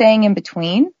what you're saying in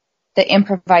between, the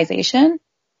improvisation,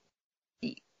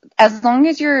 as long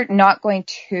as you're not going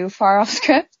too far off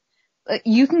script,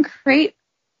 you can create,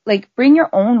 like, bring your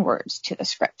own words to the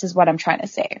script is what I'm trying to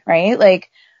say, right? Like,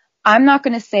 I'm not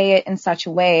going to say it in such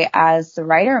a way as the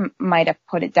writer might have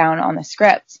put it down on the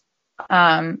script.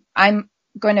 I'm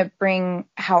going to bring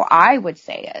how I would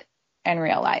say it in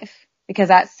real life, because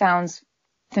that sounds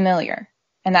familiar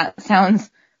and that sounds,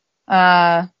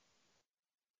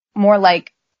 more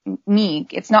like me.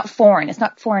 It's not foreign. It's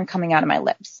not foreign coming out of my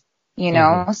lips,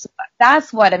 Mm-hmm. So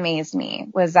that's what amazed me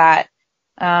was that,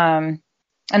 and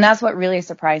that's what really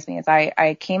surprised me is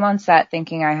I came on set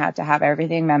thinking I had to have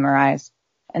everything memorized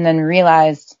and then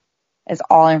realized it's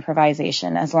all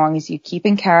improvisation. As long as you keep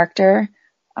in character,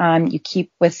 you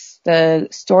keep with the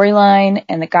storyline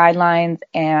and the guidelines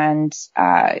and,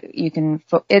 you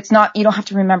don't have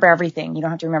to remember everything. You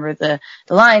don't have to remember the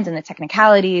lines and the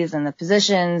technicalities and the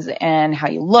positions and how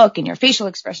you look and your facial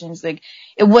expressions. Like,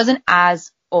 it wasn't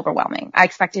as overwhelming. I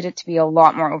expected it to be a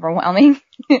lot more overwhelming.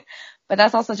 But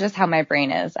that's also just how my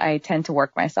brain is. I tend to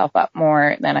work myself up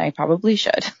more than I probably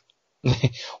should.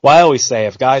 Well, I always say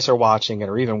if guys are watching it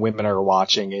or even women are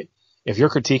watching it, if you're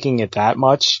critiquing it that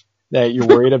much that you're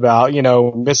worried about,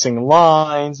 missing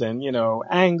lines and,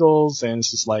 angles, and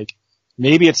it's just like,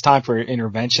 maybe it's time for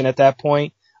intervention at that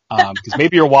point. Because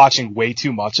maybe you're watching way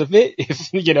too much of it. If,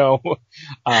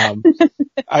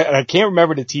 I can't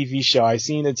remember the TV show. I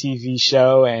seen a TV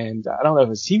show and I don't know if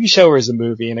it's a TV show or it's a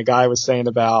movie, and a guy was saying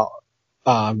about,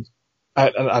 I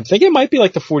think it might be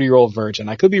like the 40-Year-Old Virgin.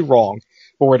 I could be wrong,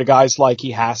 but where the guy's like,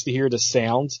 he has to hear the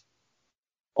sound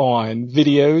on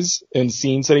videos and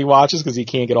scenes that he watches because he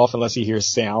can't get off unless he hears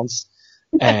sounds.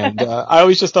 And, I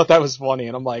always just thought that was funny.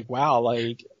 And I'm like, wow,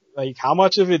 like how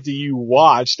much of it do you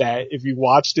watch that if you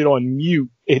watched it on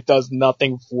mute, it does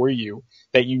nothing for you,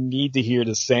 that you need to hear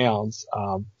the sounds?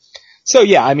 So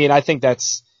yeah, I think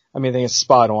it's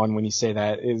spot on when you say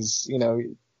that is,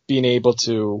 being able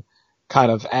to kind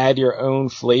of add your own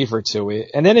flavor to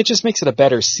it. And then it just makes it a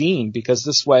better scene because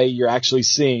this way you're actually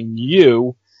seeing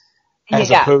you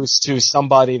as opposed to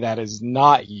somebody that is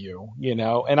not you, you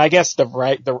know? And I guess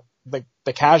the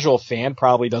casual fan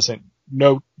probably doesn't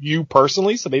know you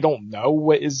personally, so they don't know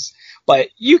what is, but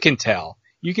you can tell.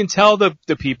 You can tell the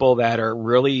people that are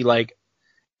really like,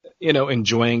 you know,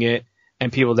 enjoying it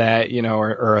and people that, you know,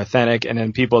 are authentic, and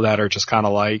then people that are just kind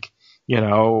of like, you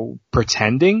know,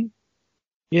 pretending,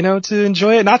 you know, to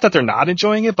enjoy it. Not that they're not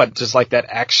enjoying it, but just like that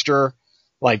extra,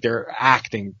 like they're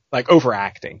acting, like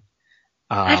overacting.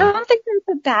 I don't think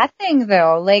that's a bad thing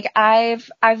though. Like I've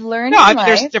learned. No, I mean,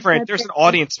 there's an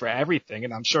audience for everything,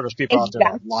 and I'm sure there's people out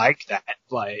there that like that.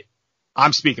 Like,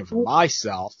 I'm speaking for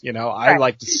myself, you know, I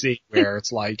like to see where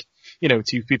it's like, you know,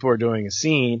 two people are doing a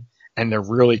scene and they're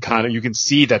really kind of, you can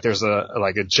see that there's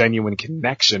a genuine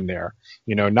connection there,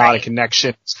 you know, not a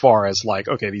connection as far as like,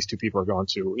 okay, these two people are going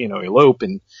to, you know, elope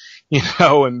and, you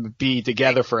know, and be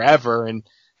together forever and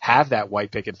have that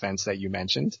white picket fence that you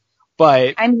mentioned.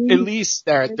 But at least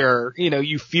they're, you know,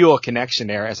 you feel a connection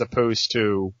there as opposed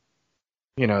to,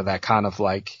 you know, that kind of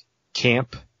like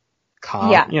camp,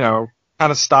 you know,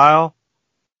 kind of style.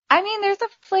 I mean, there's a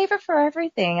flavor for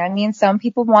everything. I mean, some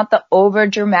people want the over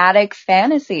dramatic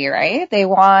fantasy, right? They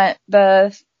want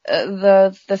the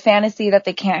fantasy that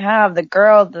they can't have, the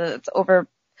girl that's over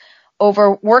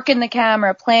working the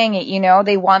camera, playing it, you know,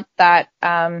 they want that,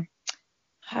 what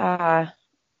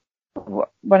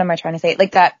am I trying to say?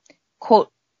 Like that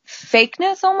quote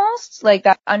fakeness almost, like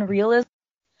that unrealism.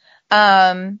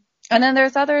 And then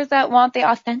there's others that want the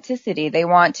authenticity. They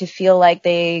want to feel like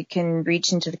they can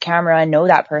reach into the camera and know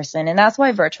that person. And that's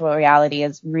why virtual reality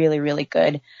is really, really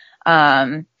good.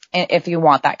 If you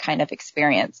want that kind of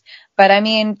experience. But I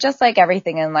mean, just like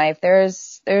everything in life,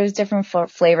 there's different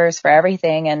flavors for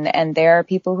everything. And there are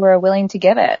people who are willing to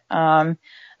give it.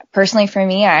 Personally for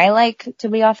me, I like to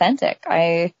be authentic.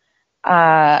 I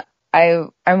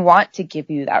want to give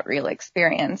you that real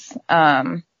experience.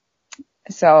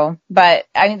 So, but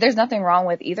I mean, there's nothing wrong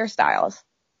with either styles,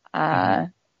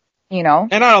 you know.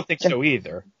 And I don't think so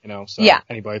either, you know. So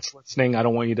anybody that's listening, I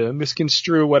don't want you to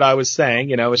misconstrue what I was saying.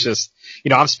 You know, it's just, you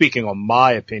know, I'm speaking on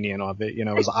my opinion of it. You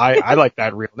know, I like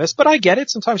that realness, but I get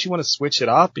it. Sometimes you want to switch it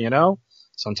up. You know,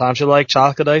 sometimes you like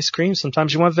chocolate ice cream.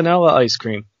 Sometimes you want vanilla ice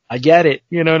cream. I get it.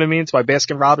 You know what I mean? It's why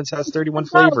Baskin Robbins has 31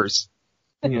 flavors.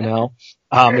 You know,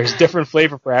 there's different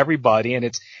flavor for everybody. And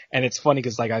it's funny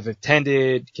because like I've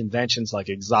attended conventions like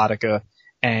Exotica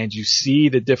and you see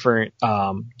the different,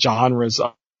 genres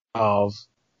of,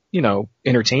 you know,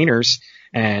 entertainers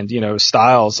and, you know,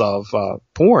 styles of,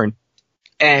 porn.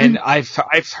 And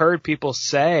I've heard people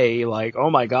say like, oh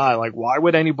my God, like why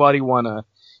would anybody want to,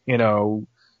 you know,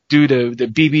 do the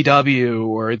BBW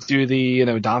or do the, you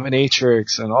know,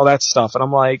 dominatrix and all that stuff. And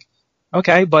I'm like,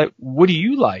 okay, but what do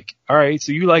you like? All right,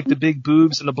 so you like the big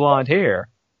boobs and the blonde hair,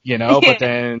 you know, but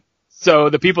then, so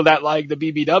the people that like the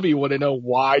BBW want to know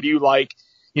why do you like,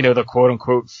 you know, the quote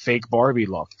unquote fake Barbie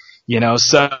look, you know,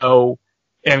 so,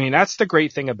 I mean, that's the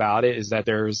great thing about it is that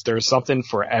there's something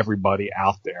for everybody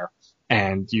out there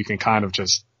and you can kind of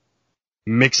just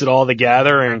mix it all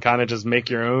together and kind of just make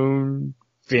your own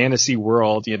fantasy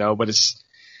world, you know, but it's,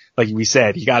 like we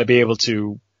said, you got to be able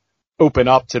to open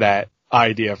up to that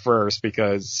idea first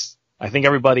because I think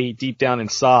everybody deep down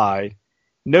inside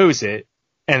knows it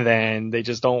and then they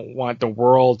just don't want the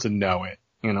world to know it.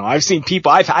 You know, I've seen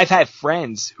people, I've had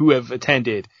friends who have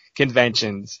attended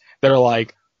conventions that are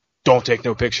like, don't take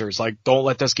no pictures, like don't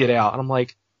let this get out. And I'm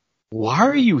like, why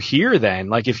are you here then?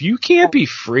 Like if you can't be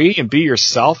free and be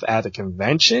yourself at a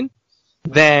convention,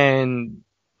 then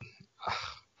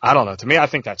I don't know. To me, I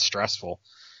think that's stressful.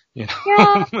 You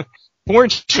know, porn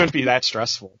shouldn't be that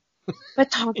stressful.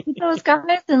 But talk to those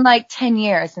guys in like 10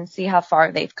 years and see how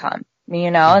far they've come,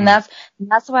 you know, and that's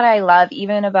what I love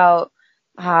even about,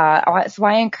 that's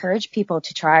why I encourage people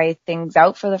to try things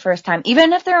out for the first time,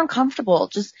 even if they're uncomfortable.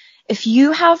 Just if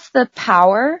you have the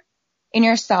power in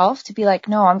yourself to be like,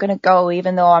 no, I'm going to go,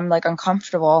 even though I'm like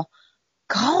uncomfortable,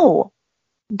 go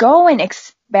and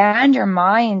expand your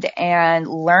mind and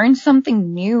learn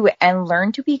something new and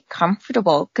learn to be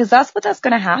comfortable. Cause that's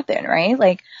going to happen, right?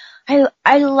 Like,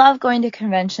 I love going to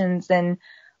conventions and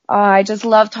I just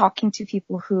love talking to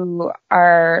people who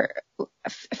are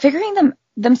figuring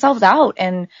themselves out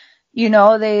and, you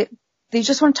know, they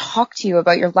just want to talk to you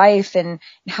about your life and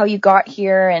how you got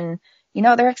here and, you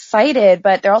know, they're excited,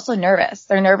 but they're also nervous.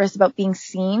 They're nervous about being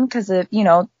seen because of, you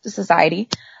know, the society.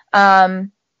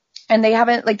 And they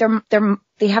haven't, like,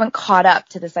 they haven't caught up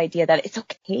to this idea that it's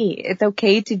okay. It's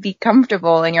okay to be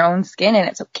comfortable in your own skin and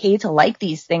it's okay to like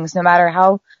these things no matter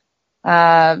how,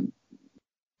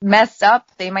 messed up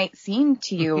they might seem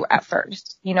to you at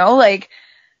first, you know, like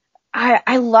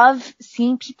I love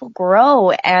seeing people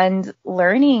grow and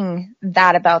learning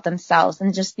that about themselves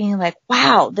and just being like,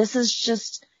 wow, this is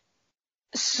just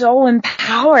so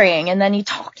empowering. And then you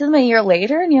talk to them a year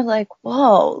later and you're like,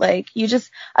 whoa, like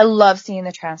I love seeing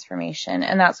the transformation.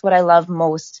 And that's what I love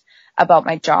most about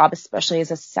my job, especially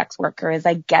as a sex worker, is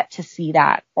I get to see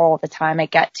that all the time. I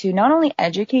get to not only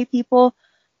educate people,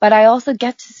 but I also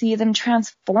get to see them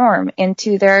transform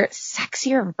into their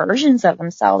sexier versions of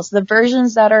themselves, the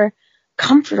versions that are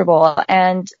comfortable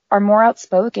and are more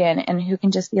outspoken and who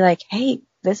can just be like, hey,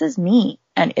 this is me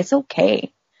and it's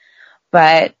okay.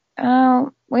 But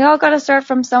we all got to start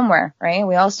from somewhere, right?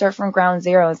 We all start from ground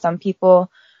zero. Some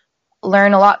people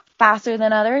learn a lot faster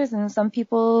than others and some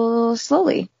people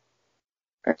slowly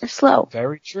or slow.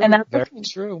 Very true. And that's very okay.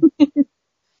 true.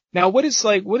 Now, what is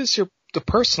the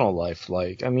personal life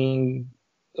like? I mean,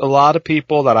 a lot of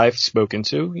people that I've spoken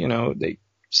to, you know, they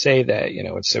say that, you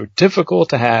know, it's so difficult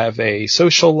to have a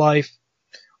social life,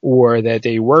 or that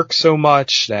they work so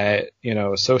much that, you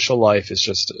know, a social life is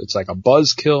just, it's like a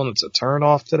buzzkill and it's a turn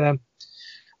off to them.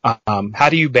 How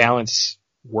do you balance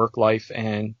work life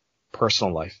and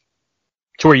personal life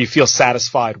to where you feel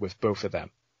satisfied with both of them?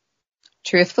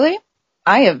 Truthfully,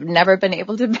 I have never been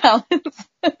able to balance.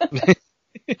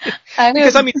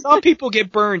 Because, I mean, some people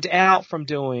get burned out from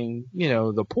doing, you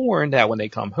know, the porn, that when they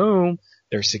come home,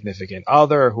 their significant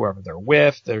other, whoever they're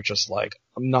with, they're just like,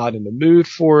 I'm not in the mood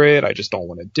for it. I just don't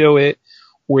want to do it.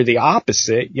 Or the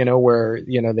opposite, you know, where,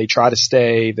 you know, they try to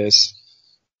stay this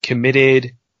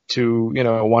committed to, you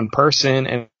know, one person.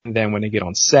 And then when they get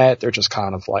on set, they're just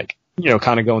kind of like, you know,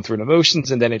 kind of going through the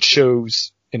motions, and then it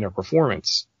shows in their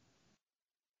performance.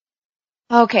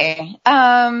 Okay.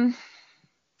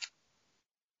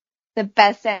 The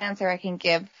best answer I can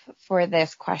give for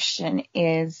this question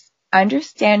is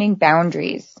understanding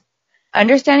boundaries.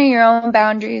 Understanding your own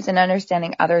boundaries and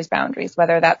understanding others' boundaries,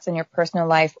 whether that's in your personal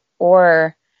life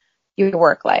or your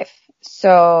work life.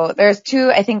 So there's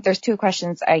two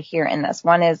questions I hear in this.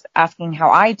 One is asking how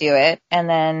I do it, and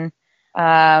then,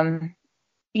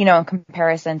 you know, in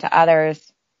comparison to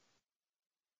others,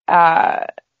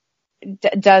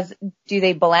 do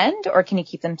they blend or can you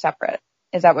keep them separate?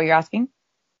 Is that what you're asking?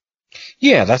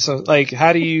 Yeah, that's like,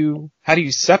 how do you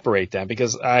separate them?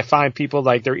 Because I find people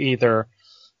like they're either,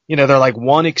 you know, they're like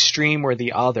one extreme or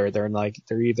the other. They're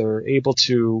either able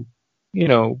to, you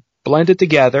know, blend it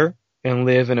together and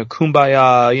live in a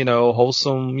kumbaya, you know,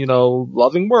 wholesome, you know,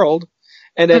 loving world.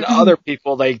 And then other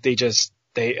people, like, they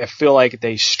feel like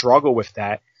they struggle with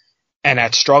that. And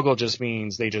that struggle just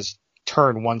means they just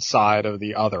turn one side or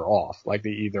the other off. Like,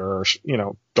 they either, you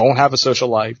know, don't have a social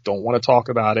life, don't want to talk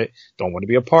about it, don't want to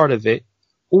be a part of it,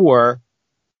 or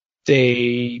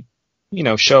they, you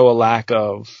know, show a lack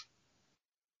of,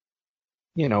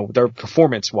 you know, their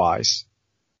performance wise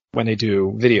when they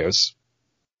do videos.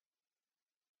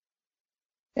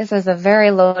 This is a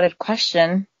very loaded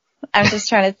question. I'm just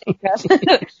trying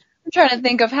to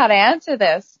think of how to answer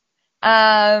this.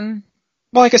 Well,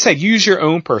 like I said, use your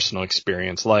own personal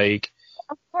experience. Like,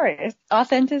 of course,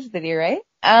 authenticity, right?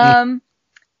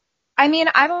 I mean,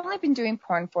 I've only been doing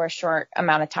porn for a short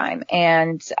amount of time,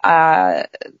 and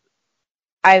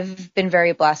I've been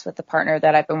very blessed with the partner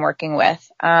that I've been working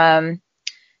with.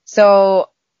 So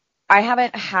I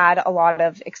haven't had a lot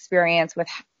of experience with,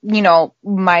 you know,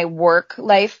 my work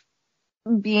life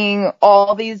being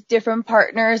all these different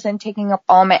partners and taking up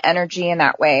all my energy in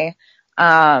that way.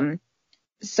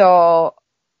 So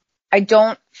I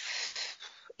don't,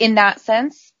 in that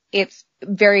sense, it's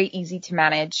very easy to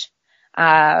manage.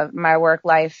 My work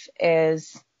life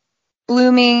is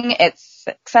blooming. It's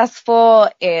successful.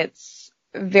 It's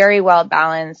very well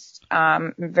balanced,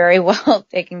 very well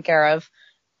taken care of.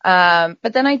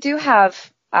 But then I do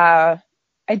have a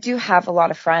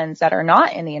lot of friends that are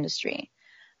not in the industry.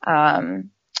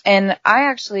 And I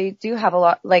actually do have a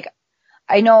lot, like,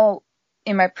 I know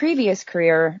in my previous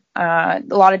career, a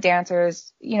lot of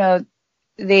dancers, you know,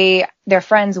 their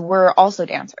friends were also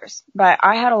dancers, but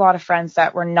I had a lot of friends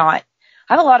that were not,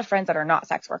 I have a lot of friends that are not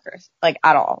sex workers, like,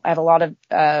 at all. I have a lot of,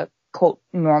 quote,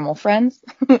 normal friends,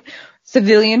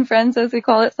 civilian friends, as we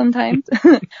call it sometimes.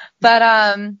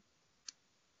 But,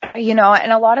 you know,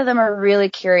 and a lot of them are really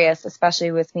curious,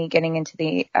 especially with me getting into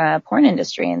the porn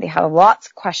industry, and they have lots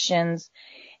of questions.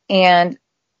 And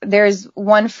there's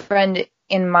one friend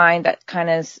in mind that kind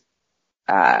of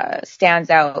stands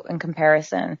out in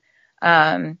comparison.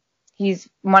 He's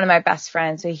one of my best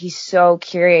friends, so he's so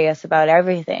curious about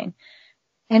everything.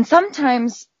 And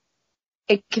sometimes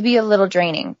it could be a little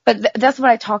draining, but that's what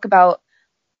I talk about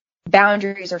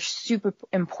boundaries are super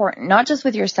important, not just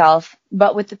with yourself,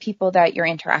 but with the people that you're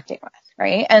interacting with,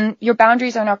 right? And your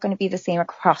boundaries are not going to be the same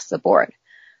across the board.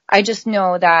 I just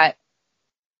know that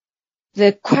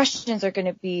the questions are going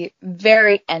to be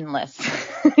very endless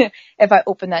if I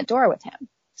open that door with him.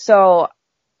 So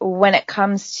when it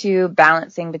comes to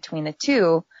balancing between the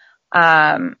two,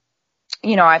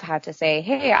 I've had to say,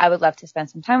 hey, I would love to spend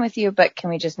some time with you, but can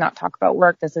we just not talk about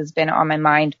work? This has been on my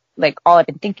mind. Like, all I've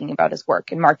been thinking about is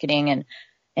work and marketing and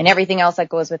everything else that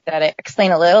goes with that. I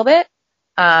explain a little bit.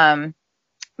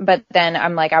 But then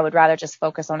I'm like, I would rather just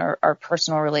focus on our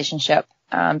personal relationship,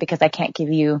 because I can't give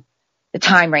you the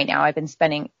time right now. I've been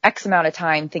spending X amount of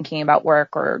time thinking about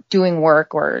work or doing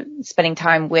work or spending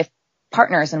time with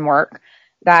partners and work,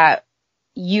 that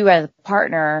you as a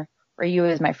partner or you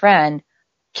as my friend,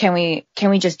 can we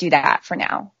just do that for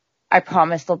now? I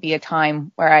promise there'll be a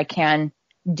time where I can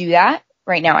do that.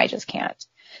 Right now, I just can't.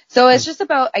 So it's just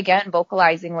about, again,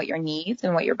 vocalizing what your needs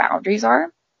and what your boundaries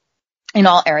are in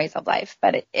all areas of life.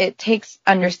 But it takes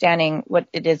understanding what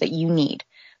it is that you need,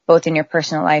 both in your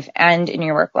personal life and in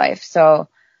your work life. So,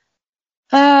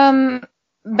 balancing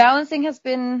has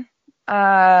been,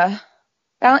 it's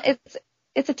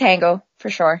a tango for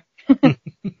sure.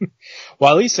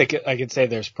 Well, at least I could say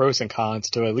there's pros and cons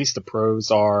to it. At least the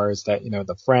pros are is that,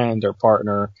 the friend or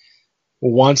partner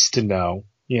wants to know,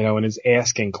 and is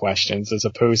asking questions, as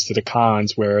opposed to the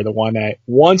cons where the one that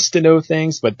wants to know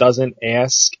things but doesn't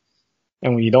ask.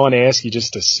 And when you don't ask, you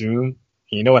just assume.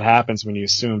 You know what happens when you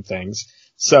assume things.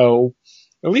 So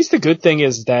at least the good thing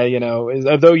is that,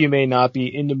 although you may not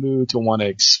be in the mood to want to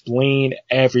explain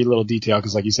every little detail,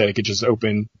 because like you said, it could just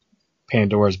open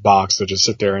Pandora's box to just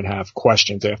sit there and have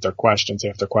questions after questions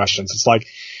after questions. It's like,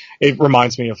 it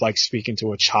reminds me of like speaking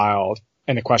to a child,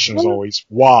 and the question is always,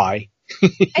 why?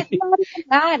 It's not even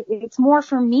that. It's more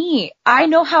for me. I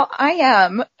know how I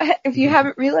am. If you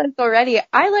haven't realized already,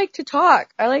 I like to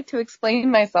talk. I like to explain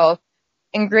myself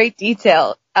in great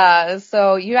detail.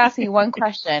 So you ask me one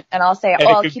question and I'll say,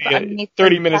 I'll keep it underneath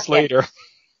 30 minutes later.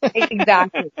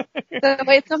 Exactly. So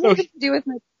it's nothing to do with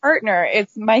my partner.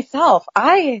 It's myself.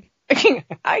 I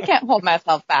can't hold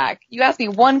myself back. You ask me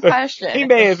one question. He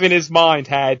may have in his mind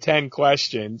had 10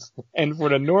 questions. And for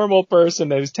the normal person,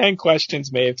 those 10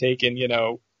 questions may have taken,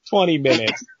 20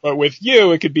 minutes. But with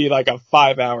you, it could be like a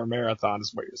 5-hour marathon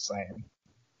is what you're saying.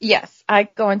 Yes, I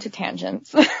go into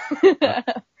tangents.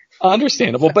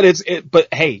 Understandable. But but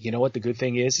hey, you know what the good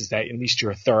thing is that at least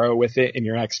you're thorough with it in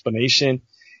your explanation,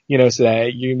 so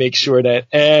that you make sure that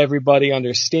everybody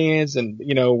understands and,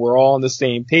 we're all on the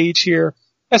same page here.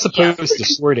 As opposed to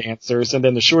short answers, and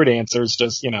then the short answers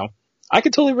just, I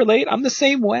could totally relate. I'm the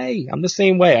same way.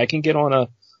 I can get on a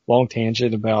long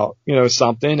tangent about,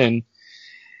 something, and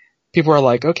people are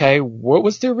like, okay, what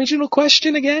was the original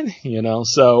question again?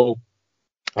 So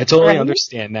I totally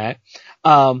understand that.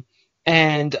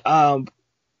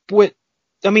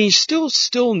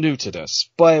 Still new to this,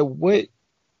 but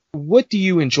what do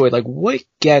you enjoy? Like, what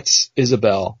gets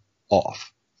Isabel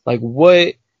off?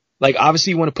 Like, obviously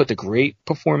you want to put the great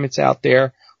performance out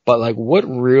there, but like, what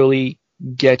really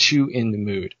gets you in the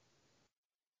mood?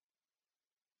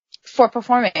 For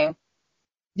performing.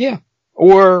 Yeah.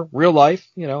 Or real life,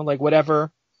 like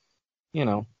whatever,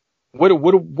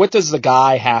 what does the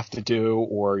guy have to do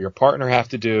or your partner have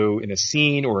to do in a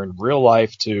scene or in real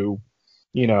life to,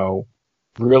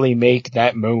 really make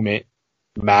that moment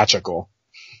magical?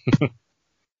 I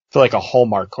feel like a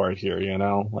Hallmark card here,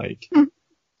 like.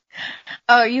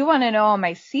 Oh, you want to know all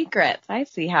my secrets? I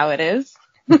see how it is.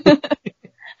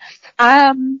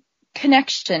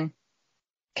 Connection.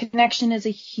 Connection is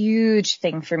a huge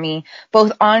thing for me,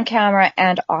 both on camera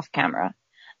and off camera.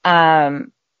 I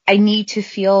need to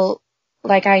feel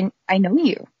like I know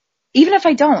you. Even if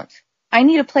I don't, I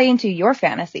need to play into your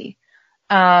fantasy.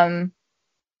 I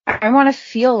want to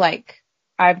feel like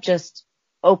I've just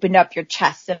opened up your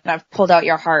chest and I've pulled out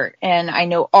your heart and I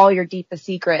know all your deepest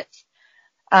secrets.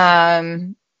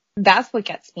 That's what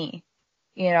gets me,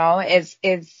 is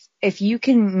if you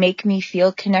can make me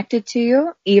feel connected to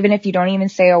you, even if you don't even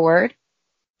say a word,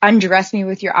 undress me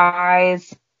with your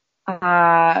eyes,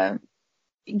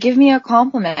 give me a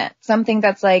compliment, something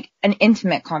that's like an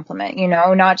intimate compliment,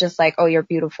 not just like, oh, you're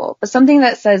beautiful, but something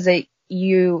that says that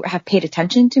you have paid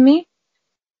attention to me.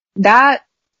 That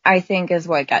I think is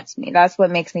what gets me. That's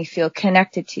what makes me feel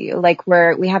connected to you. Like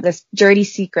we have this dirty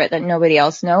secret that nobody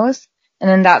else knows. And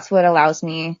then that's what allows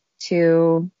me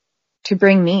to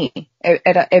bring me.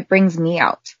 It brings me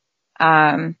out.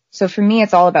 So for me,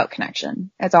 it's all about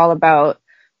connection. It's all about,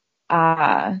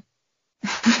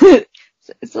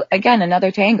 it's again,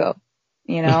 another tango,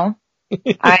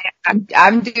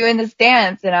 I'm doing this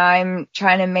dance and I'm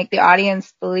trying to make the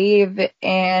audience believe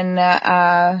in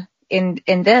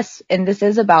this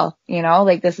Isabel, you know,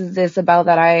 like this is the Isabel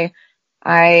that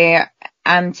I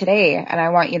am today, and I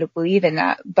want you to believe in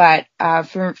that. But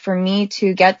for me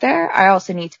to get there, I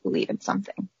also need to believe in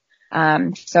something.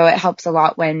 So it helps a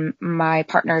lot when my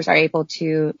partners are able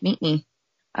to meet me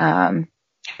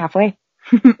halfway.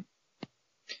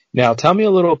 Now, tell me a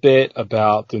little bit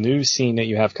about the new scene that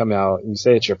you have coming out. You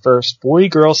say it's your first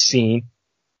boy-girl scene.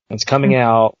 It's coming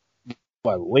out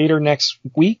later next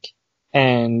week,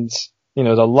 and you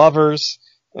know the Lovers.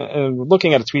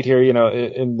 Looking at a tweet here, you know,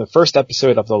 in the first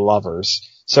episode of The Lovers.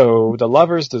 So The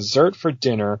Lovers Dessert for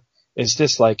Dinner. Is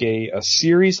this like a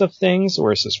series of things,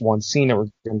 or is this one scene that we're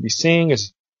going to be seeing?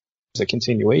 Is it a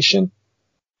continuation?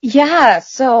 Yeah.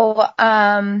 So,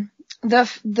 the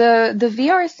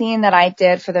VR scene that I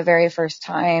did for the very first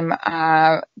time,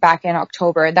 back in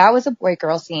October, that was a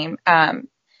boy-girl scene.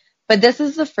 But this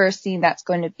is the first scene that's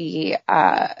going to be,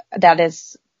 that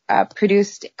is,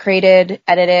 produced, created,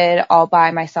 edited all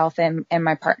by myself and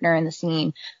my partner in the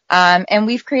scene. And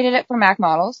we've created it for Mac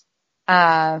Models.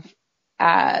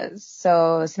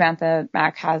 So Samantha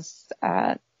Mac has,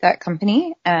 that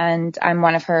company, and I'm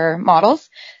one of her models.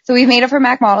 So we've made it for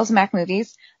Mac Models and Mac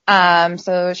Movies.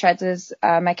 So Shreds is,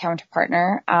 my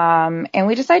counterpartner. And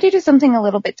we decided to do something a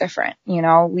little bit different. You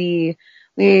know, we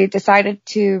decided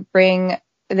to bring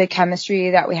the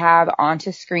chemistry that we have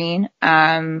onto screen.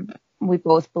 We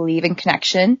both believe in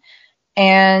connection,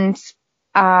 and,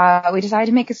 we decided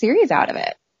to make a series out of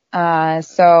it.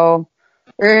 So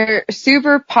we're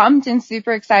super pumped and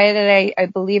super excited. I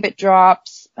believe it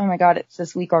drops. Oh my God, it's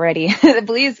this week already. I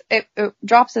believe it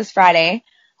drops this Friday.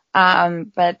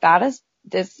 But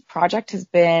this project it's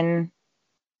been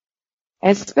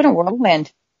a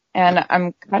whirlwind, and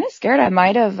I'm kind of scared I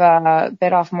might have,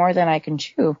 bit off more than I can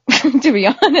chew, to be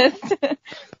honest.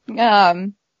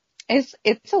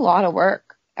 It's a lot of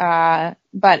work.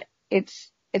 But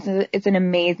it's an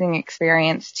amazing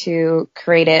experience to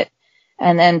create it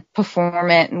and then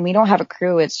perform it. And we don't have a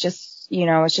crew. It's just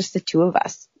the two of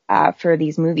us, for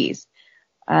these movies.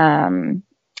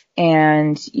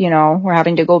 And, you know, we're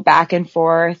having to go back and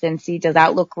forth and see, does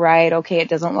that look right? Okay, it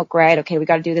doesn't look right. Okay, we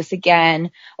got to do this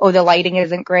again. Oh, the lighting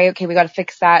isn't great. Okay, we got to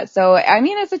fix that. So, I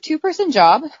mean, it's a 2-person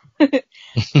job.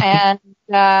 And,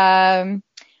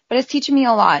 but it's teaching me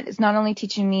a lot. It's not only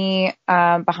teaching me,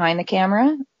 behind the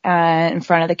camera, in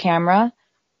front of the camera,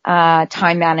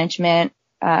 time management,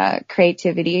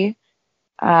 creativity.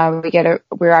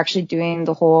 We're actually doing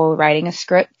the whole writing a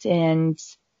script and,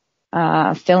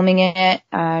 filming it.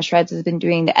 Shreds has been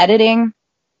doing the editing.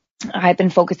 I've been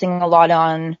focusing a lot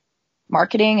on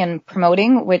marketing and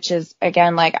promoting, which is,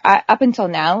 again, like, up until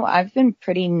now, I've been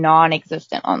pretty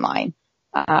non-existent online.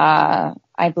 I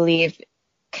believe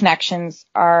connections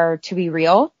are to be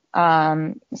real,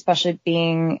 especially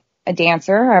being a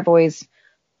dancer. I've always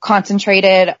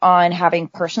concentrated on having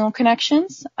personal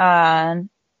connections, not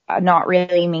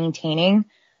really maintaining,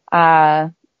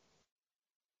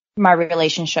 my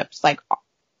relationships, like,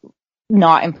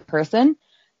 not in person.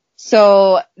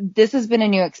 So this has been a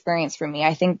new experience for me.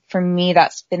 I think for me,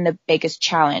 that's been the biggest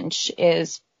challenge,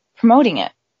 is promoting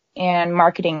it and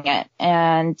marketing it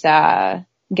and,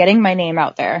 getting my name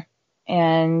out there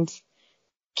and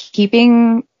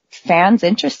keeping fans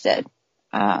interested.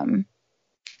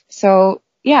 So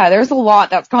yeah, there's a lot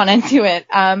that's gone into it.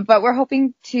 But we're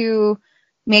hoping to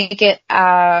make it,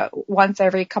 once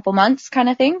every couple months kind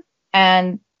of thing.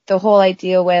 And the whole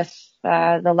idea with,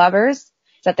 the Lovers is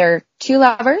that they're two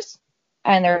lovers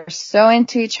and they're so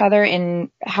into each other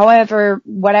in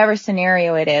whatever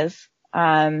scenario it is,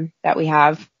 that we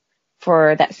have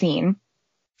for that scene,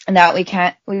 and that we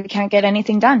can't get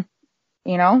anything done.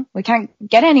 You know, we can't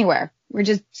get anywhere. We're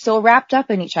just so wrapped up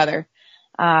in each other.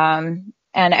 And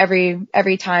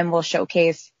every time we'll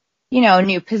showcase, you know,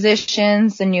 new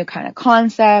positions, a new kind of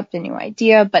concept, a new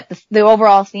idea, but the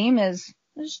overall theme is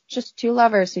just two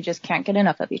lovers who just can't get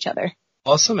enough of each other.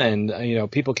 Awesome. And, you know,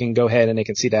 people can go ahead and they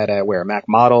can see that at where?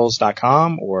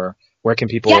 MacModels.com, or where can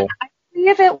people? Yeah, I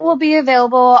believe it will be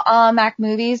available on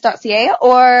MacMovies.ca,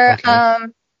 or, okay.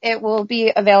 It will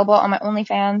be available on my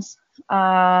OnlyFans.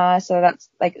 So that's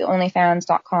like the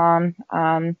OnlyFans.com,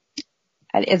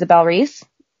 at Isabel Reese.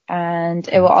 And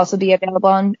it will also be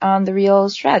available on the Real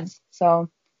Shreds. So.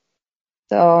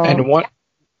 And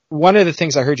one of the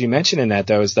things I heard you mention in that,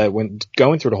 though, is that when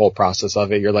going through the whole process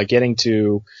of it, you're like getting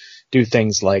to do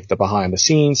things like the behind the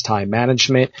scenes, time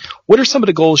management. What are some of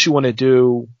the goals you want to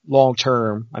do long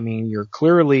term? I mean, you're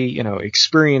clearly, you know,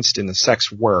 experienced in the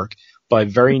sex work, but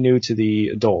very new to the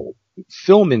adult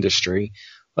film industry.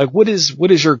 like, what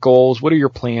is your goals? What are your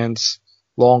plans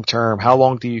long term? How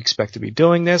long do you expect to be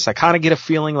doing this? I kind of get a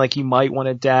feeling like you might want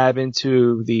to dab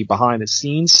into the behind the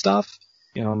scenes stuff.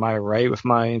 You know, am I right with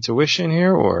my intuition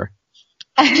here, or?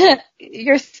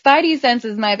 Your spidey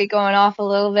senses might be going off a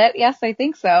little bit. Yes, I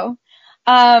think so.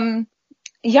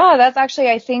 Yeah, that's actually,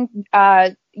 I think,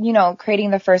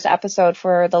 creating the first episode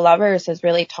for The Lovers has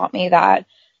really taught me that,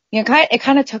 it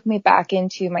kind of took me back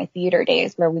into my theater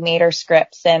days where we made our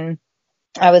scripts, and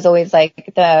I was always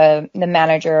like the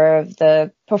manager of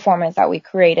the performance that we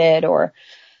created, or,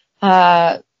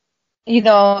 I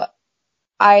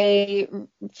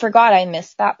forgot I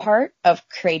missed that part of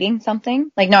creating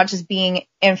something, like not just being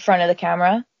in front of the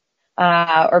camera,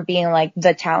 or being like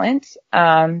the talent.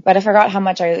 But I forgot how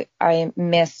much I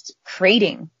missed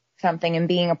creating something and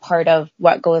being a part of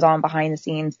what goes on behind the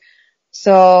scenes.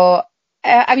 So,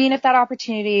 I mean, if that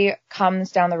opportunity comes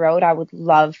down the road, I would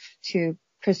love to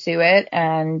pursue it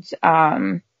and,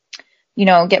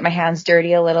 get my hands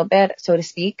dirty a little bit, so to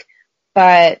speak.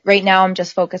 But right now I'm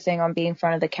just focusing on being in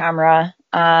front of the camera.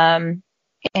 And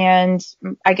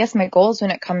I guess my goals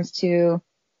when it comes to,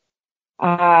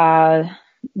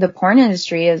 the porn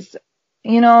industry is,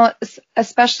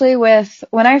 especially with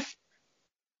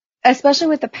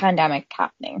the pandemic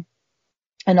happening,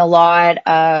 and a lot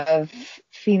of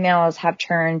females have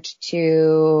turned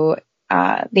to,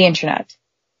 the internet,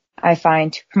 I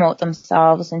find, to promote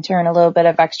themselves and to earn a little bit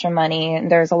of extra money.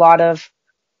 And there's a lot of,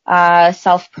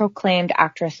 self-proclaimed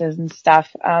actresses and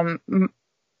stuff.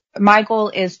 My goal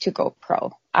is to go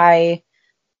pro. I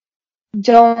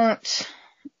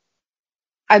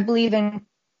believe in,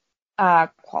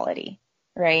 quality,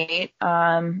 right?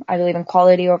 I believe in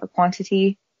quality over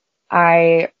quantity.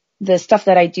 The stuff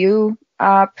that I do,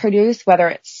 produce, whether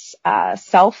it's, like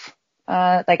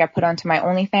I put onto my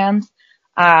OnlyFans,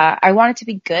 I want it to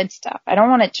be good stuff. I don't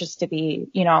want it just to be,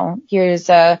 here's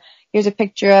a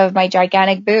picture of my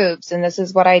gigantic boobs and this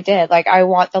is what I did. Like, I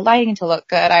want the lighting to look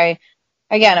good.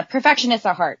 Again, a perfectionist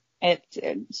at heart.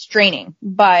 It's draining,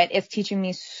 but it's teaching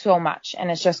me so much, and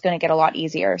it's just going to get a lot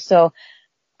easier. So,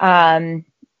 I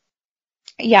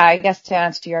guess to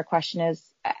answer your question is,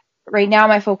 right now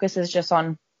my focus is just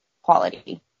on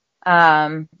quality,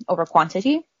 over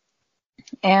quantity,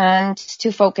 and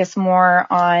to focus more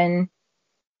on,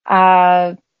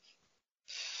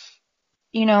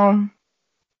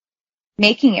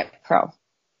 making it pro.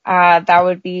 That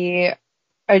would be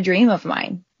a dream of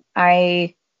mine.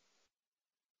 I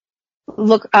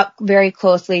look up very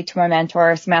closely to my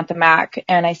mentor, Samantha Mack,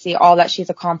 and I see all that she's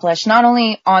accomplished, not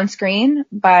only on screen,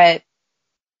 but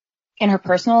in her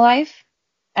personal life,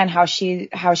 and how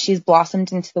she's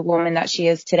blossomed into the woman that she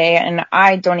is today. And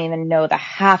I don't even know the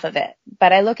half of it,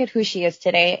 but I look at who she is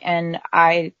today, and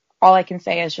all I can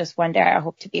say is just one day I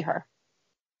hope to be her.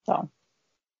 So.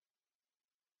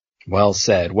 Well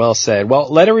said. Well said.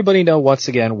 Well, let everybody know once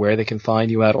again where they can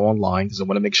find you at online, because I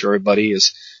want to make sure everybody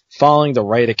is following the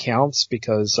right accounts,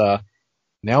 because,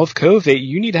 now with COVID,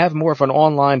 you need to have more of an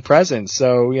online presence.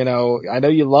 So, I know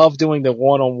you love doing the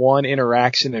one-on-one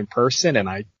interaction in person, and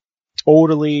I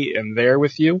totally am there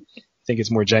with you. I think it's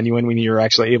more genuine when you're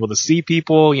actually able to see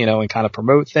people, and kind of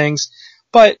promote things.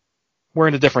 But we're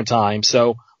in a different time,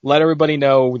 so let everybody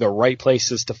know the right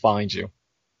places to find you.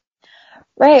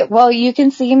 Right. Well, you can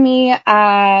see me you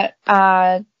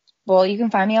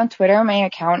can find me on Twitter. My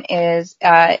account is,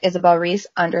 Isabel Reese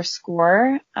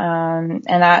 _ and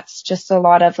that's just a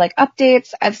lot of like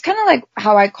updates. It's kind of like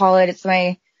how I call it. It's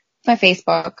my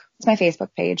Facebook. It's my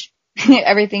Facebook page.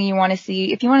 Everything you want to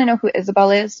see. If you want to know who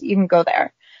Isabel is, you can go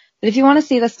there. But if you want to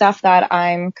see the stuff that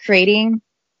I'm creating,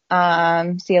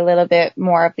 see a little bit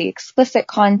more of the explicit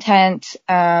content,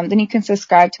 then you can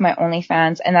subscribe to my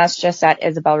OnlyFans, and that's just at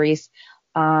Isabel Reese.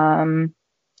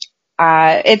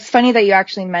 It's funny that you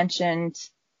actually mentioned,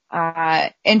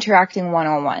 interacting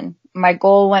one-on-one. My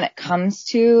goal when it comes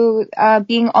to,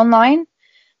 being online,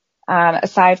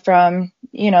 aside from,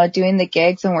 doing the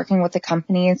gigs and working with the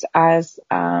companies as,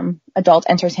 adult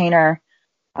entertainer,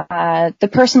 the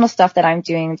personal stuff that I'm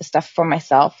doing, the stuff for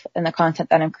myself and the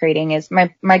content that I'm creating is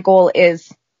my goal is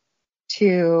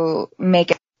to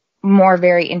make it more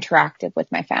very interactive with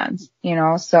my fans,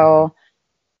 so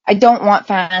I don't want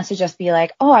fans to just be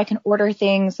like, oh, I can order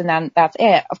things and then that's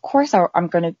it. Of course I'm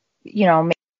going to,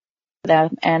 make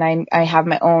them. And I have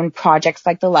my own projects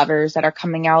like The Lovers that are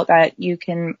coming out that you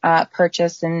can,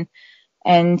 purchase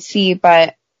and see,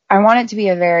 but I want it to be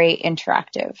a very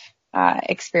interactive,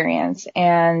 experience.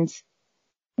 And,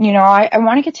 I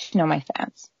want to get to know my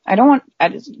fans.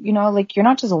 You're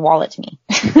not just a wallet to me.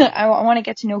 I want to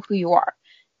get to know who you are.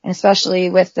 And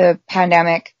especially with the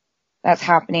pandemic that's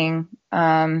happening,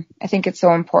 I think it's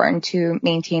so important to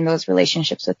maintain those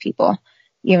relationships with people,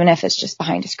 even if it's just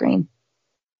behind a screen.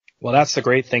 Well, that's the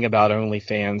great thing about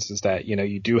OnlyFans is that,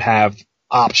 you do have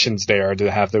options there to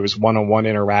have those one-on-one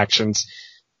interactions,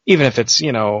 even if it's,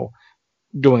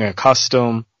 doing a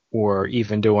custom or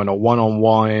even doing a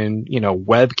one-on-one,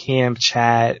 webcam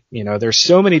chat. There's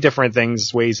so many different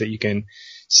ways that you can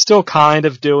still kind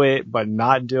of do it, but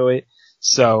not do it.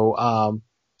 So,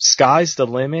 sky's the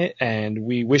limit, and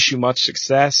we wish you much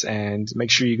success, and make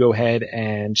sure you go ahead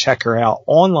and check her out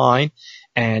online.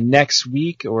 And next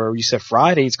week, or you said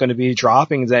Friday, it's going to be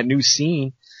dropping that new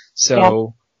scene.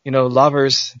 So,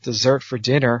 lovers, dessert for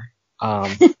dinner.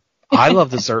 I love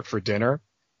dessert for dinner.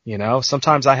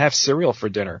 Sometimes I have cereal for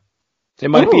dinner. It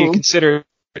might be considered,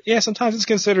 sometimes it's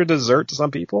considered dessert to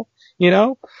some people,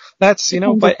 that's,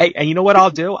 but hey, and you know what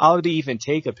I'll do? I'll even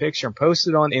take a picture and post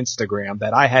it on Instagram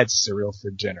that I had cereal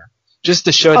for dinner just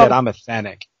to show that I'm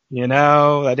authentic.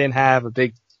 I didn't have a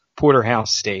big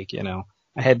porterhouse steak,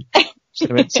 I had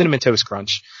cinnamon toast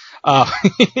crunch. But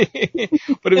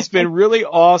it's been really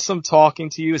awesome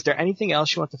talking to you. Is there anything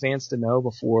else you want the fans to know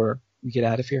before we get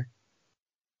out of here?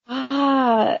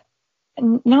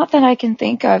 Not that I can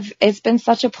think of. It's been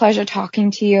such a pleasure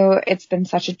talking to you. It's been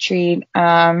such a treat.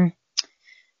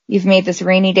 You've made this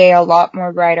rainy day a lot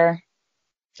more brighter.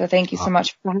 So thank you so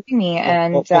much for having me.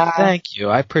 And thank you.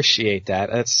 I appreciate that.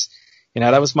 That's,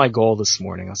 that was my goal this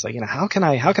morning. I was like, how can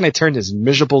I turn this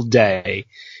miserable day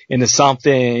into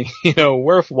something,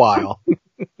 worthwhile?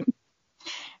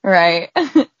 Right.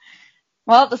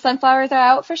 Well, the sunflowers are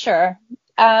out for sure.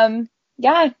 I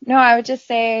would just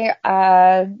say,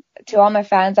 to all my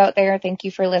fans out there, thank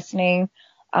you for listening.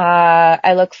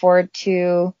 I look forward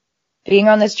to being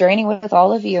on this journey with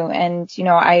all of you. And,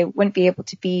 I wouldn't be able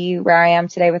to be where I am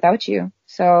today without you.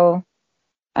 So,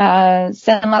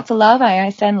 send lots of love. I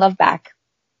send love back.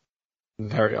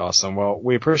 Very awesome. Well,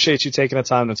 we appreciate you taking the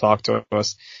time to talk to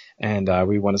us, and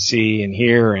we want to see and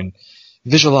hear and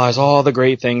visualize all the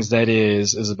great things that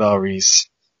is Isabel Reese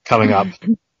coming up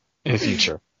in the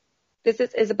future. This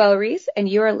is Isabel Reese, and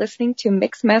you are listening to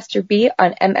Mixmaster B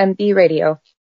on MMB Radio.